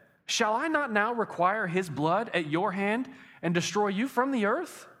bed, shall I not now require his blood at your hand and destroy you from the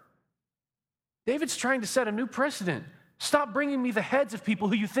earth?" David's trying to set a new precedent. Stop bringing me the heads of people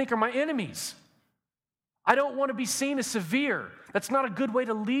who you think are my enemies. I don't want to be seen as severe. That's not a good way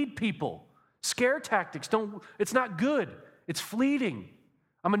to lead people. Scare tactics, it's not good. It's fleeting.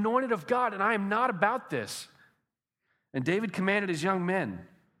 I'm anointed of God, and I am not about this. And David commanded his young men,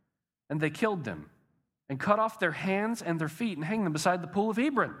 and they killed them, and cut off their hands and their feet, and hanged them beside the pool of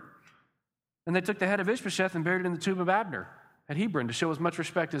Hebron. And they took the head of Ishbosheth and buried it in the tomb of Abner at Hebron to show as much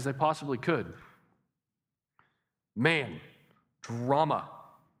respect as they possibly could. Man, drama.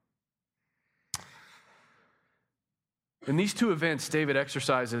 In these two events, David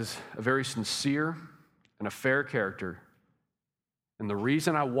exercises a very sincere and a fair character. And the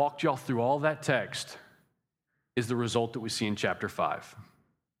reason I walked y'all through all that text is the result that we see in chapter 5.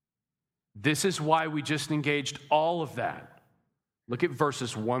 This is why we just engaged all of that. Look at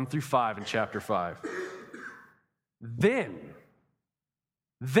verses 1 through 5 in chapter 5. Then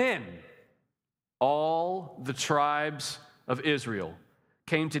all the tribes of Israel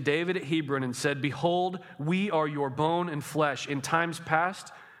came to David at Hebron and said, "Behold, we are your bone and flesh. In times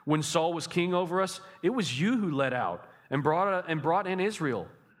past, when Saul was king over us, it was you who led out and brought in Israel.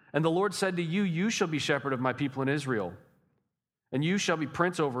 And the Lord said to you, 'You shall be shepherd of my people in Israel, and you shall be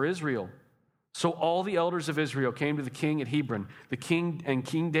prince over Israel.' So all the elders of Israel came to the king at Hebron. The king and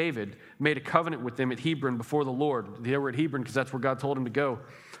King David made a covenant with them at Hebron before the Lord." They were at Hebron because that's where God told him to go.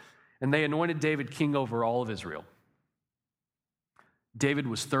 "And they anointed David king over all of Israel." David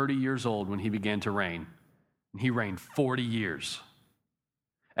was 30 years old when he began to reign, and he reigned 40 years.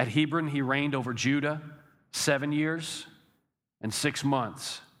 At Hebron, he reigned over Judah 7 years and 6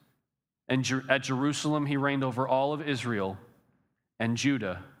 months. And at Jerusalem, he reigned over all of Israel and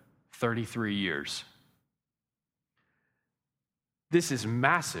Judah 33 years. This is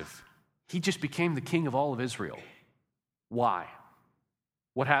massive. He just became the king of all of Israel. Why?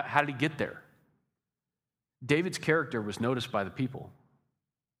 How did he get there? David's character was noticed by the people.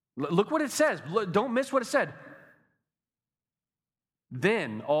 Look what it says. Don't miss what it said.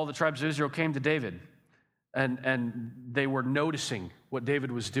 Then all the tribes of Israel came to David, and they were noticing what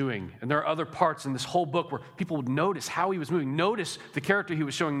David was doing. And there are other parts in this whole book where people would notice how he was moving, notice the character he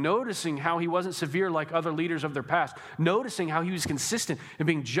was showing, noticing how he wasn't severe like other leaders of their past, noticing how he was consistent and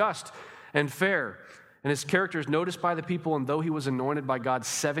being just and fair. And his character is noticed by the people, and though he was anointed by God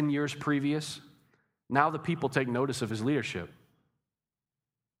 7 years previous, now the people take notice of his leadership,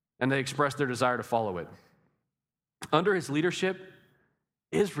 and they express their desire to follow it. Under his leadership,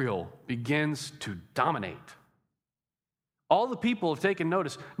 Israel begins to dominate. All the people have taken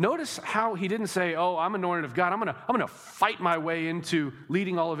notice. Notice how he didn't say, "Oh, I'm anointed of God. I'm gonna fight my way into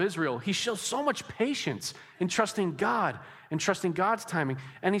leading all of Israel." He shows so much patience in trusting God and trusting God's timing,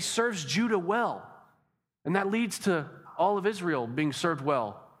 and he serves Judah well. And that leads to all of Israel being served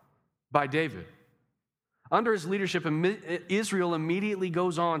well by David. Under his leadership, Israel immediately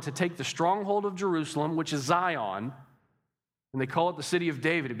goes on to take the stronghold of Jerusalem, which is Zion, and they call it the city of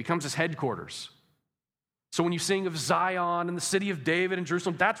David. It becomes his headquarters. So when you sing of Zion and the city of David and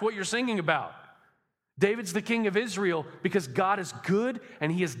Jerusalem, that's what you're singing about. David's the king of Israel because God is good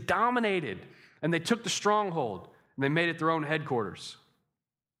and he is dominated. And they took the stronghold and they made it their own headquarters.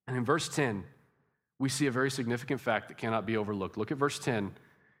 And in verse 10, we see a very significant fact that cannot be overlooked. Look at verse 10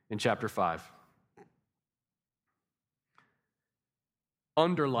 in chapter 5.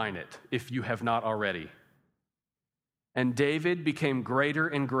 Underline it if you have not already. "And David became greater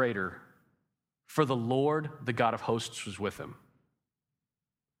and greater, for the Lord, the God of hosts, was with him."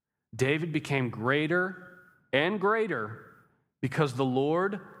 David became greater and greater because the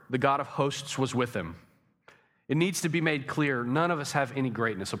Lord, the God of hosts, was with him. It needs to be made clear, none of us have any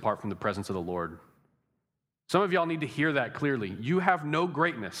greatness apart from the presence of the Lord. Some of y'all need to hear that clearly. You have no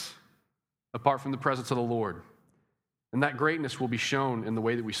greatness apart from the presence of the Lord. And that greatness will be shown in the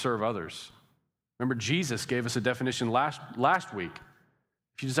way that we serve others. Remember, Jesus gave us a definition last week.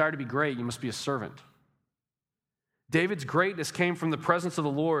 If you desire to be great, you must be a servant. David's greatness came from the presence of the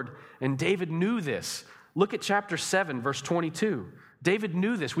Lord, and David knew this. Look at chapter 7, verse 22. David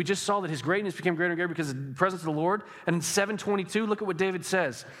knew this. We just saw that his greatness became greater and greater because of the presence of the Lord. And in 7:22, look at what David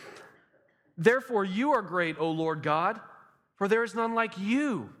says. Therefore you are great, O Lord God, for there is none like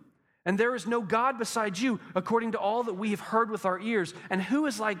you, and there is no God beside you, according to all that we have heard with our ears. And who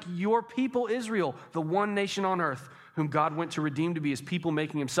is like your people Israel, the one nation on earth, whom God went to redeem to be his people,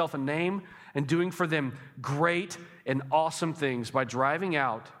 making himself a name and doing for them great and awesome things by driving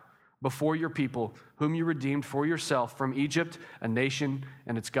out before your people, whom you redeemed for yourself from Egypt, a nation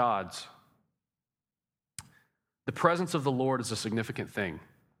and its gods. The presence of the Lord is a significant thing,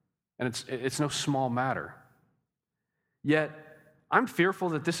 and it's no small matter. Yet, I'm fearful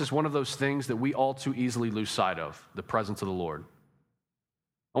that this is one of those things that we all too easily lose sight of, the presence of the Lord.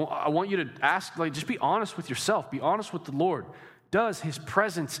 I want you to ask, just be honest with yourself, be honest with the Lord. Does his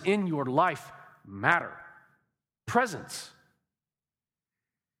presence in your life matter? Presence.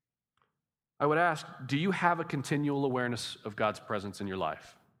 I would ask, do you have a continual awareness of God's presence in your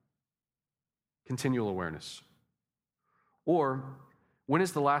life? Continual awareness. Or, when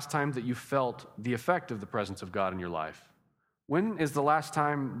is the last time that you felt the effect of the presence of God in your life? When is the last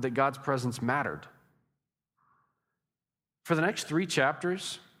time that God's presence mattered? For the next 3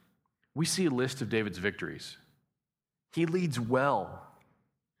 chapters, we see a list of David's victories. He leads well.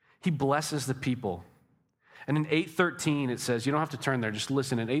 He blesses the people. And in 8:13 it says, you don't have to turn there, just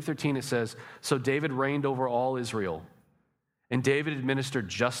listen. In 8:13 it says, so David reigned over all Israel, and David administered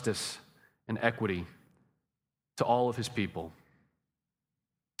justice and equity to all of his people.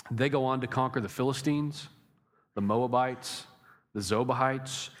 They go on to conquer the Philistines, the Moabites, the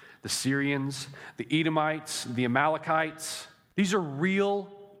Zobahites, the Syrians, the Edomites, the Amalekites. These are real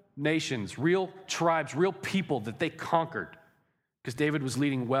nations, real tribes, real people that they conquered because David was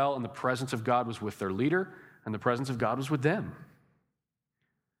leading well and the presence of God was with their leader and the presence of God was with them.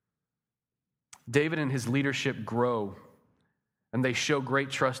 David and his leadership grow and they show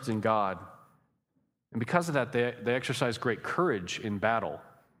great trust in God. And because of that, they exercise great courage in battle.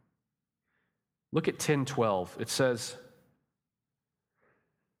 Look at 10:12. It says,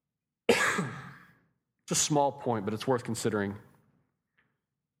 it's a small point, but it's worth considering.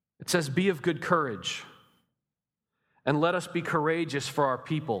 It says, be of good courage, and let us be courageous for our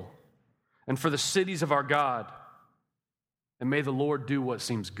people and for the cities of our God, and may the Lord do what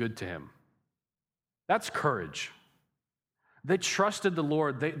seems good to him. That's courage. They trusted the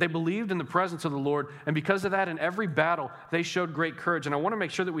Lord. They believed in the presence of the Lord, and because of that, in every battle, they showed great courage. And I want to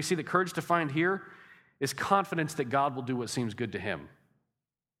make sure that we see that courage defined here is confidence that God will do what seems good to him.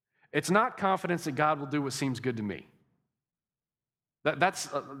 It's not confidence that God will do what seems good to me. That's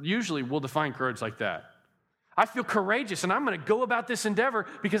usually we'll define courage like that. I feel courageous, and I'm going to go about this endeavor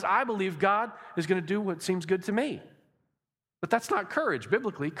because I believe God is going to do what seems good to me. But that's not courage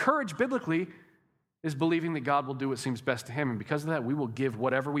biblically. Courage biblically is believing that God will do what seems best to him, and because of that, we will give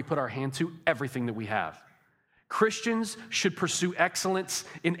whatever we put our hand to, everything that we have. Christians should pursue excellence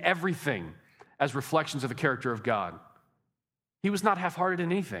in everything as reflections of the character of God. He was not half-hearted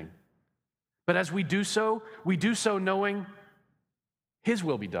in anything. But as we do so knowing his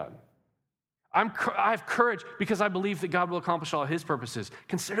will be done. I have courage because I believe that God will accomplish all of his purposes.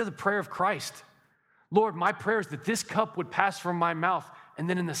 Consider the prayer of Christ. Lord, my prayer is that this cup would pass from my mouth. And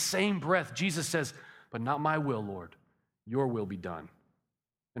then in the same breath, Jesus says, but not my will, Lord, your will be done.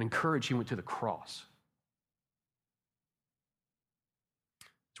 And in courage, he went to the cross.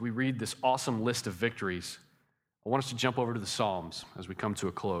 As we read this awesome list of victories, I want us to jump over to the Psalms as we come to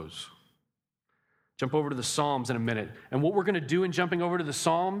a close. Jump over to the Psalms in a minute. And what we're going to do in jumping over to the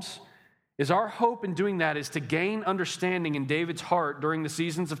Psalms is our hope in doing that is to gain understanding in David's heart during the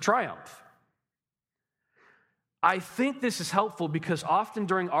seasons of triumph. I think this is helpful because often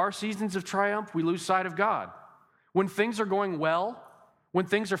during our seasons of triumph, we lose sight of God. When things are going well, when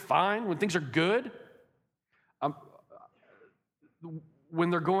things are fine, when things are good,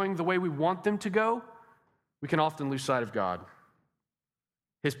 when they're going the way we want them to go, we can often lose sight of God.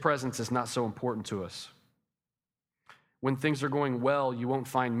 His presence is not so important to us. When things are going well, you won't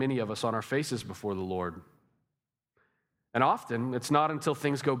find many of us on our faces before the Lord. And often, it's not until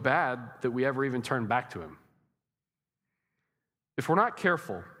things go bad that we ever even turn back to him. If we're not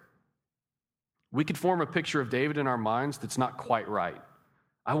careful, we could form a picture of David in our minds that's not quite right.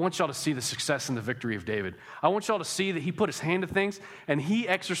 I want y'all to see the success and the victory of David. I want y'all to see that he put his hand to things and he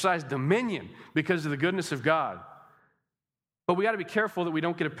exercised dominion because of the goodness of God. But we got to be careful that we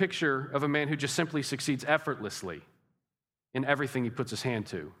don't get a picture of a man who just simply succeeds effortlessly. in everything he puts his hand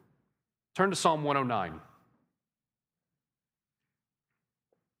to. Turn to Psalm 109.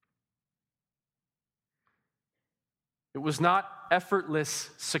 It was not effortless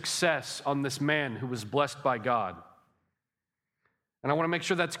success on this man who was blessed by God. And I want to make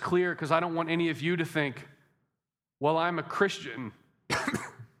sure that's clear because I don't want any of you to think, well, I'm a Christian,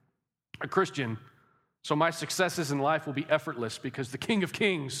 so my successes in life will be effortless because the King of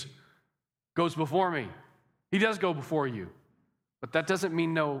Kings goes before me. He does go before you. But that doesn't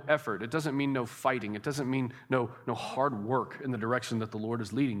mean no effort. It doesn't mean no fighting. It doesn't mean no hard work in the direction that the Lord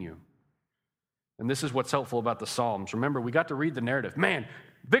is leading you. And this is what's helpful about the Psalms. Remember, we got to read the narrative. Man,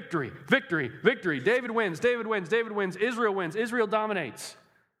 victory, victory, victory. David wins, David wins, David wins. Israel wins, Israel dominates.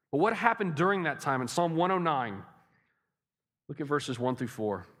 But what happened during that time in Psalm 109? Look at verses 1 through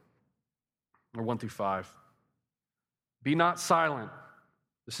 4, or 1 through 5. Be not silent.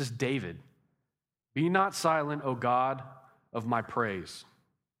 This is David. Be not silent, O God of my praise.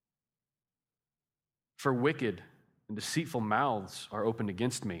 For wicked and deceitful mouths are opened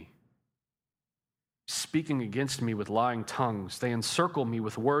against me. Speaking against me with lying tongues, they encircle me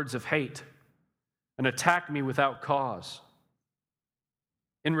with words of hate and attack me without cause.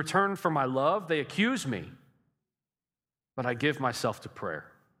 In return for my love, they accuse me, but I give myself to prayer.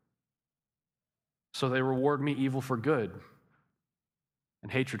 So they reward me evil for good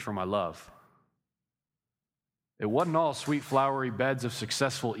and hatred for my love. It wasn't all sweet, flowery beds of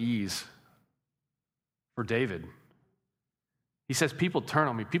successful ease for David. He says, people turn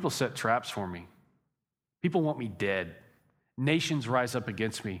on me. People set traps for me. People want me dead. Nations rise up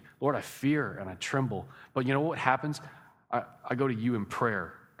against me. Lord, I fear and I tremble. But you know what happens? I go to you in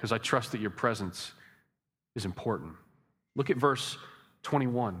prayer because I trust that your presence is important. Look at verse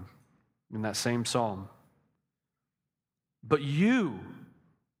 21 in that same psalm. But you,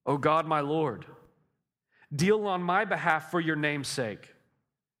 O God, my Lord, deal on my behalf for your name's sake.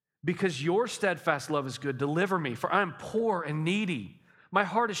 Because your steadfast love is good, deliver me, for I am poor and needy. My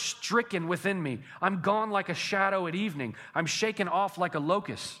heart is stricken within me. I'm gone like a shadow at evening. I'm shaken off like a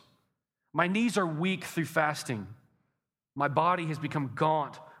locust. My knees are weak through fasting. My body has become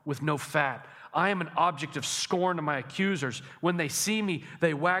gaunt with no fat. I am an object of scorn to my accusers. When they see me,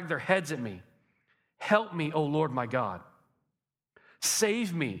 they wag their heads at me. Help me, O Lord my God.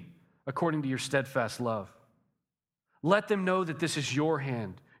 Save me according to your steadfast love. Let them know that this is your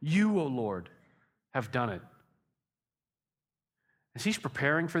hand. You, O Lord, have done it. As he's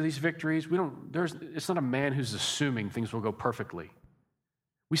preparing for these victories, it's not a man who's assuming things will go perfectly.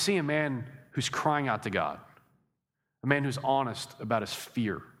 We see a man who's crying out to God, a man who's honest about his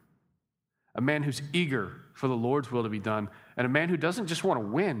fear, a man who's eager for the Lord's will to be done, and a man who doesn't just want to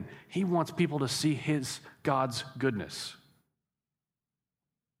win, he wants people to see God's goodness.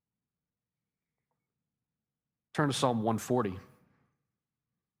 Turn to Psalm 140.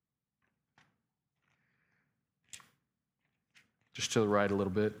 Just to the right a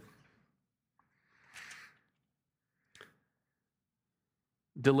little bit.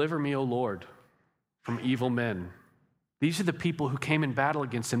 Deliver me, O Lord, from evil men. These are the people who came in battle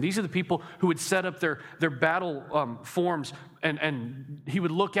against him. These are the people who would set up their battle forms, and he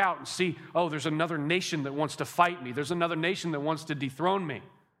would look out and see, oh, there's another nation that wants to fight me. There's another nation that wants to dethrone me.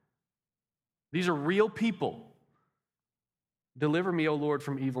 These are real people. Deliver me, O Lord,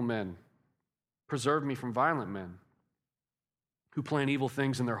 from evil men. Preserve me from violent men who plan evil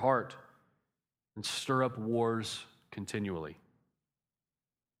things in their heart and stir up wars continually.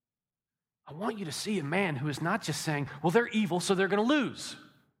 I want you to see a man who is not just saying, well, they're evil, so they're going to lose.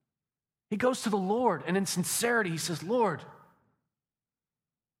 He goes to the Lord, and in sincerity, he says, Lord,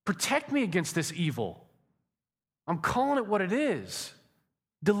 protect me against this evil. I'm calling it what it is.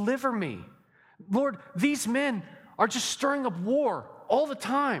 Deliver me. Lord, these men are just stirring up war all the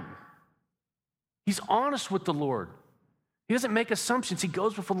time. He's honest with the Lord. He doesn't make assumptions. He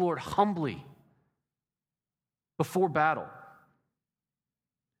goes before the Lord humbly before battle.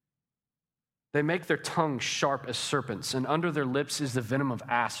 They make their tongues sharp as serpents, and under their lips is the venom of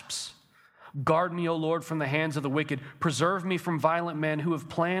asps. Guard me, O Lord, from the hands of the wicked. Preserve me from violent men who have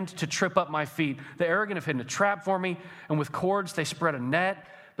planned to trip up my feet. The arrogant have hidden a trap for me, and with cords they spread a net.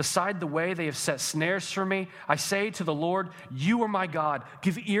 Beside the way they have set snares for me. I say to the Lord, you are my God.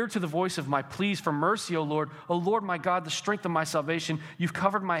 Give ear to the voice of my pleas for mercy, O Lord. O Lord, my God, the strength of my salvation. You've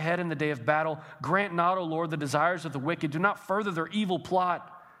covered my head in the day of battle. Grant not, O Lord, the desires of the wicked. Do not further their evil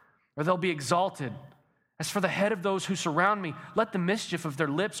plot, or they'll be exalted. As for the head of those who surround me, let the mischief of their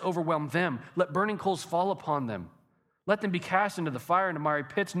lips overwhelm them. Let burning coals fall upon them. Let them be cast into the fire, into miry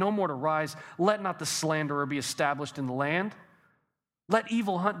pits, no more to rise. Let not the slanderer be established in the land. Let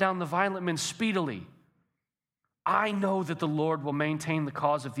evil hunt down the violent men speedily. I know that the Lord will maintain the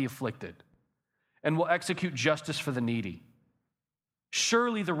cause of the afflicted and will execute justice for the needy.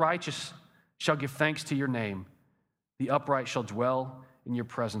 Surely the righteous shall give thanks to your name. The upright shall dwell in your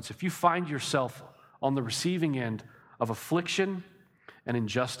presence. If you find yourself on the receiving end of affliction and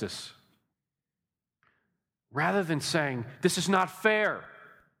injustice, rather than saying, this is not fair,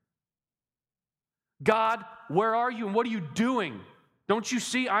 God, where are you and what are you doing? Don't you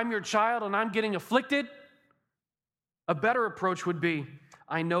see I'm your child and I'm getting afflicted? A better approach would be,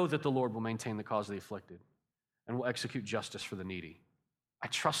 I know that the Lord will maintain the cause of the afflicted and will execute justice for the needy. I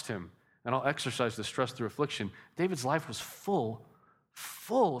trust him, and I'll exercise this trust through affliction. David's life was full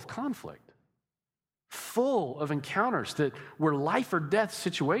of conflict, full of encounters that were life or death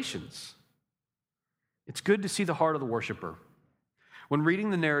situations. It's good to see the heart of the worshiper. When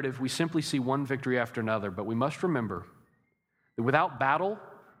reading the narrative, we simply see one victory after another, but we must remember that without battle,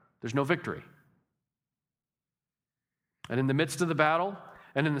 there's no victory. And in the midst of the battle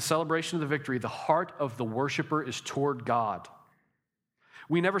and in the celebration of the victory, the heart of the worshiper is toward God.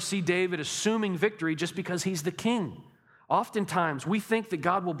 We never see David assuming victory just because he's the king. Oftentimes, we think that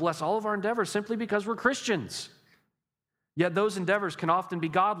God will bless all of our endeavors simply because we're Christians. Yet those endeavors can often be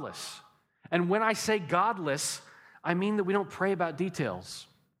godless. And when I say godless, I mean that we don't pray about details.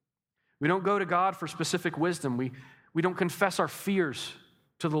 We don't go to God for specific wisdom. We don't confess our fears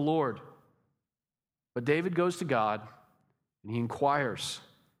to the Lord. But David goes to God and he inquires.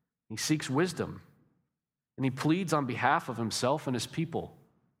 He seeks wisdom. And he pleads on behalf of himself and his people.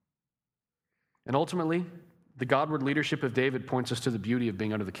 And ultimately, the Godward leadership of David points us to the beauty of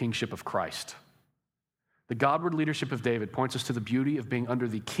being under the kingship of Christ. The Godward leadership of David points us to the beauty of being under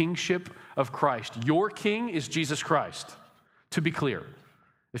the kingship of Christ. Your king is Jesus Christ, to be clear.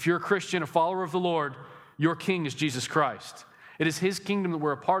 If you're a Christian, a follower of the Lord, your king is Jesus Christ. It is his kingdom that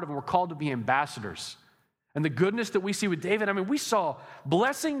we're a part of, and we're called to be ambassadors. And the goodness that we see with David, we saw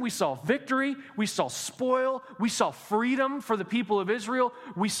blessing, we saw victory, we saw spoil, we saw freedom for the people of Israel,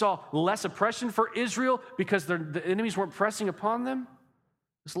 we saw less oppression for Israel because the enemies weren't pressing upon them.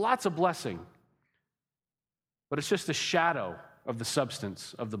 There's lots of blessing. But it's just a shadow of the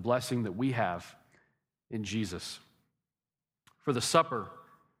substance of the blessing that we have in Jesus. For the supper,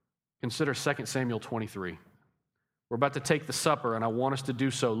 consider 2 Samuel 23. We're about to take the supper, and I want us to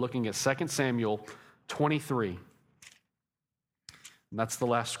do so looking at 2 Samuel 23. And that's the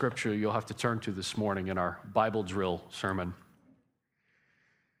last scripture you'll have to turn to this morning in our Bible drill sermon.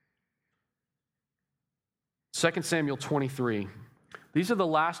 2 Samuel 23. These are the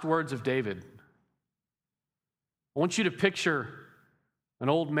last words of David. I want you to picture an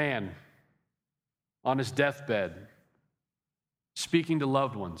old man on his deathbed speaking to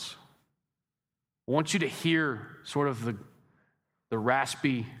loved ones. I want you to hear sort of the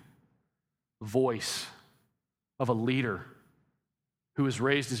raspy voice of a leader who has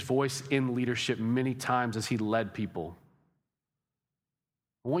raised his voice in leadership many times as he led people.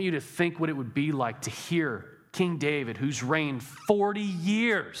 I want you to think what it would be like to hear King David, who's reigned 40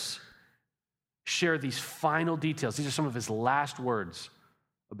 years, share these final details. These are some of his last words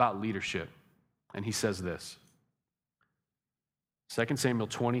about leadership. And he says this, 2 Samuel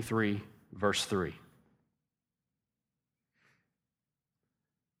 23, verse 3.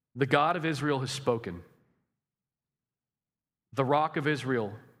 The God of Israel has spoken. The Rock of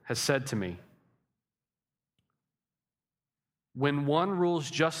Israel has said to me, when one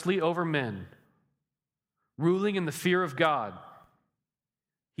rules justly over men, ruling in the fear of God,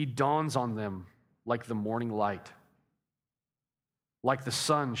 he dawns on them like the morning light, like the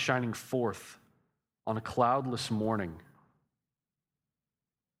sun shining forth on a cloudless morning,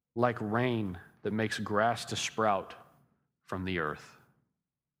 like rain that makes grass to sprout from the earth.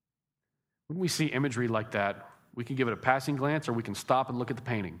 When we see imagery like that, we can give it a passing glance or we can stop and look at the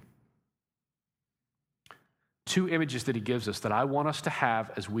painting. Two images that he gives us that I want us to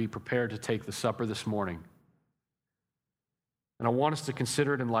have as we prepare to take the supper this morning. And I want us to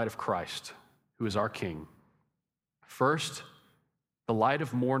consider it in light of Christ, who is our King. First, the light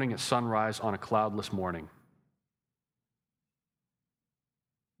of morning at sunrise on a cloudless morning.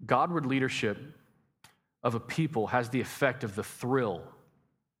 Godward leadership of a people has the effect of the thrill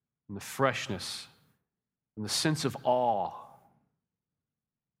and the freshness and the sense of awe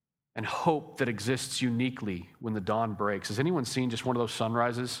and hope that exists uniquely when the dawn breaks. Has anyone seen just one of those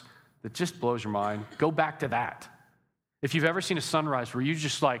sunrises that just blows your mind? Go back to that. If you've ever seen a sunrise where you're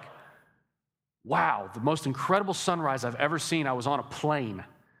just like, wow, the most incredible sunrise I've ever seen. I was on a plane.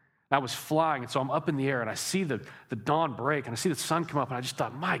 I was flying, and so I'm up in the air, and I see the dawn break, and I see the sun come up, and I just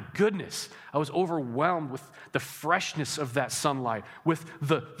thought, my goodness, I was overwhelmed with the freshness of that sunlight, with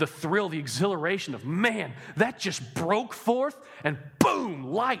the thrill, the exhilaration of, man, that just broke forth, and boom,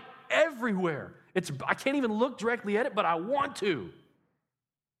 light everywhere. I can't even look directly at it, but I want to.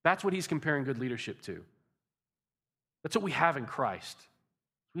 That's what he's comparing good leadership to. That's what we have in Christ.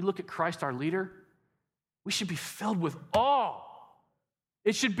 We look at Christ, our leader, we should be filled with awe.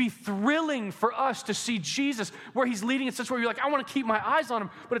 It should be thrilling for us to see Jesus where he's leading in such a way you're like, I want to keep my eyes on him,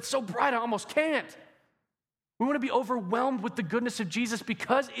 but it's so bright I almost can't. We want to be overwhelmed with the goodness of Jesus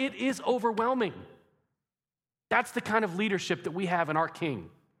because it is overwhelming. That's the kind of leadership that we have in our King.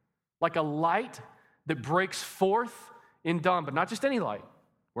 Like a light that breaks forth in dawn, but not just any light.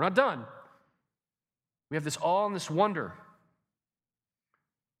 We're not done. We have this awe and this wonder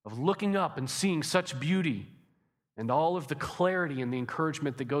of looking up and seeing such beauty and all of the clarity and the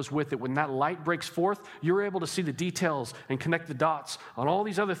encouragement that goes with it. When that light breaks forth, you're able to see the details and connect the dots on all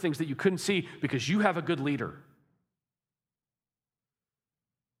these other things that you couldn't see because you have a good leader.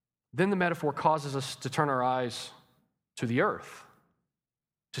 Then the metaphor causes us to turn our eyes to the earth,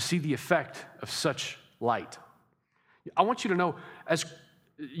 to see the effect of such light. I want you to know, as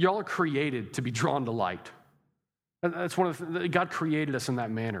y'all are created to be drawn to light. That's one of God created us in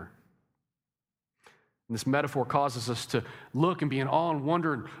that manner. And this metaphor causes us to look and be in awe and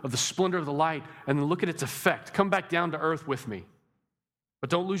wonder of the splendor of the light and then look at its effect. Come back down to earth with me.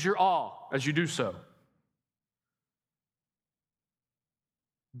 But don't lose your awe as you do so.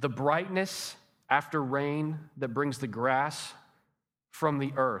 The brightness after rain that brings the grass from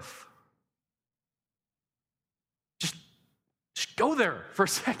the earth. Just go there for a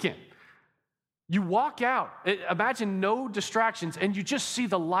second. You walk out, imagine no distractions, and you just see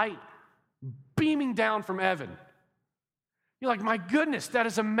the light beaming down from heaven. You're like, my goodness, that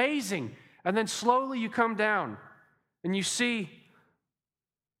is amazing. And then slowly you come down and you see,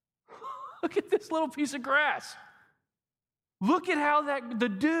 look at this little piece of grass. Look at how the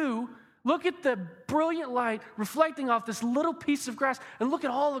dew, look at the brilliant light reflecting off this little piece of grass, and look at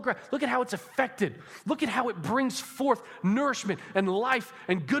all the grass. Look at how it's affected. Look at how it brings forth nourishment and life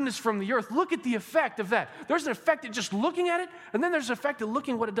and goodness from the earth. Look at the effect of that. There's an effect at just looking at it, and then there's an effect at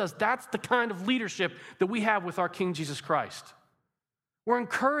looking at what it does. That's the kind of leadership that we have with our King Jesus Christ. We're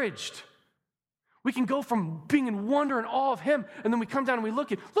encouraged. We can go from being in wonder and awe of him, and then we come down and we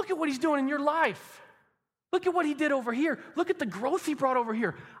look at what he's doing in your life. Look at what he did over here. Look at the growth he brought over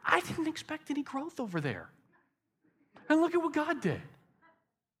here. I didn't expect any growth over there. And look at what God did.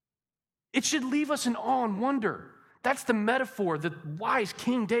 It should leave us in awe and wonder. That's the metaphor that wise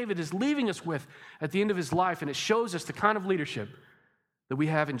King David is leaving us with at the end of his life, and it shows us the kind of leadership that we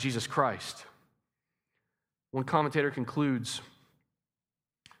have in Jesus Christ. One commentator concludes,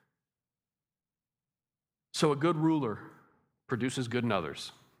 so a good ruler produces good in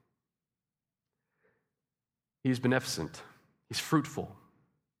others. He's beneficent, he's fruitful,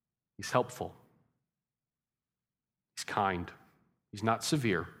 he's helpful, he's kind, he's not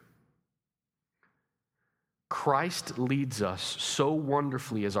severe. Christ leads us so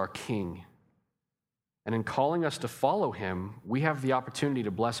wonderfully as our King, and in calling us to follow him, we have the opportunity to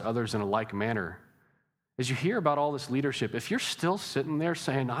bless others in a like manner. As you hear about all this leadership, if you're still sitting there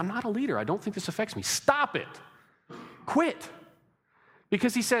saying, I'm not a leader, I don't think this affects me, stop it. Quit.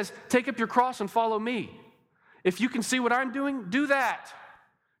 Because he says, take up your cross and follow me. If you can see what I'm doing, do that.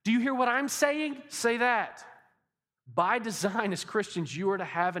 Do you hear what I'm saying? Say that. By design, as Christians, you are to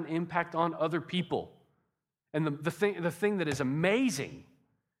have an impact on other people. And the thing that is amazing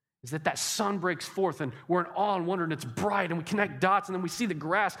is that sun breaks forth and we're in awe and wonder and it's bright and we connect dots and then we see the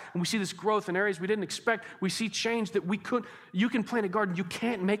grass and we see this growth in areas we didn't expect. We see change that you can plant a garden, you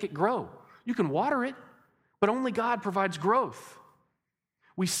can't make it grow. You can water it, but only God provides growth.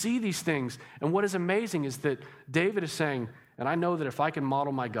 We see these things, and what is amazing is that David is saying, and I know that if I can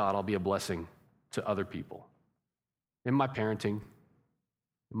model my God, I'll be a blessing to other people. In my parenting, in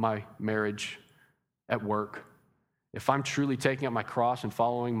my marriage, at work. If I'm truly taking up my cross and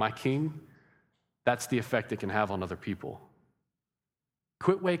following my King, that's the effect it can have on other people.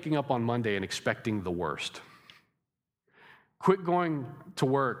 Quit waking up on Monday and expecting the worst. Quit going to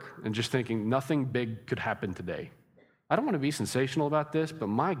work and just thinking nothing big could happen today. I don't want to be sensational about this, but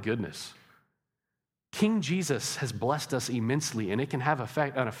my goodness, King Jesus has blessed us immensely, and it can have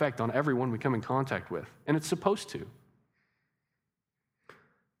an effect on everyone we come in contact with, and it's supposed to.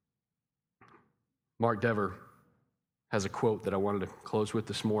 Mark Dever has a quote that I wanted to close with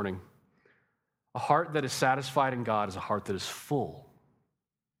this morning. A heart that is satisfied in God is a heart that is full.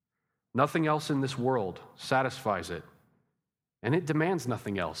 Nothing else in this world satisfies it and it demands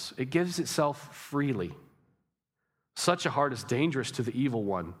nothing else. It gives itself freely. Such a heart is dangerous to the evil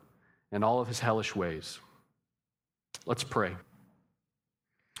one and all of his hellish ways. Let's pray.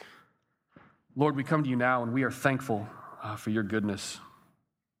 Lord, we come to you now, and we are thankful for your goodness.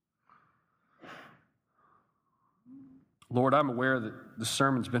 Lord, I'm aware that the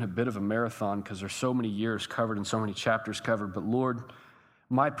sermon's been a bit of a marathon because there's so many years covered and so many chapters covered. But Lord,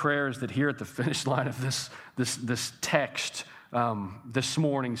 my prayer is that here at the finish line of this text, this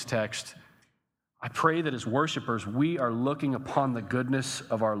morning's text, I pray that as worshipers, we are looking upon the goodness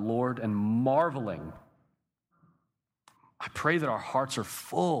of our Lord and marveling. I pray that our hearts are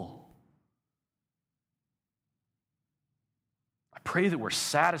full. I pray that we're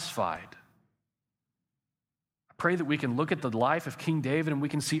satisfied. I pray that we can look at the life of King David and we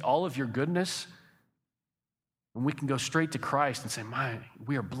can see all of your goodness, and we can go straight to Christ and say,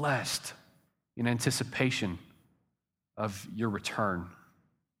 we are blessed in anticipation of your return.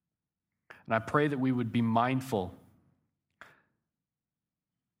 And I pray that we would be mindful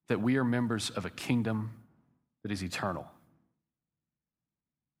that we are members of a kingdom that is eternal.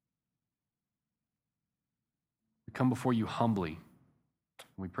 We come before you humbly,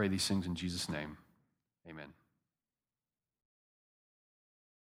 and we pray these things in Jesus' name. Amen.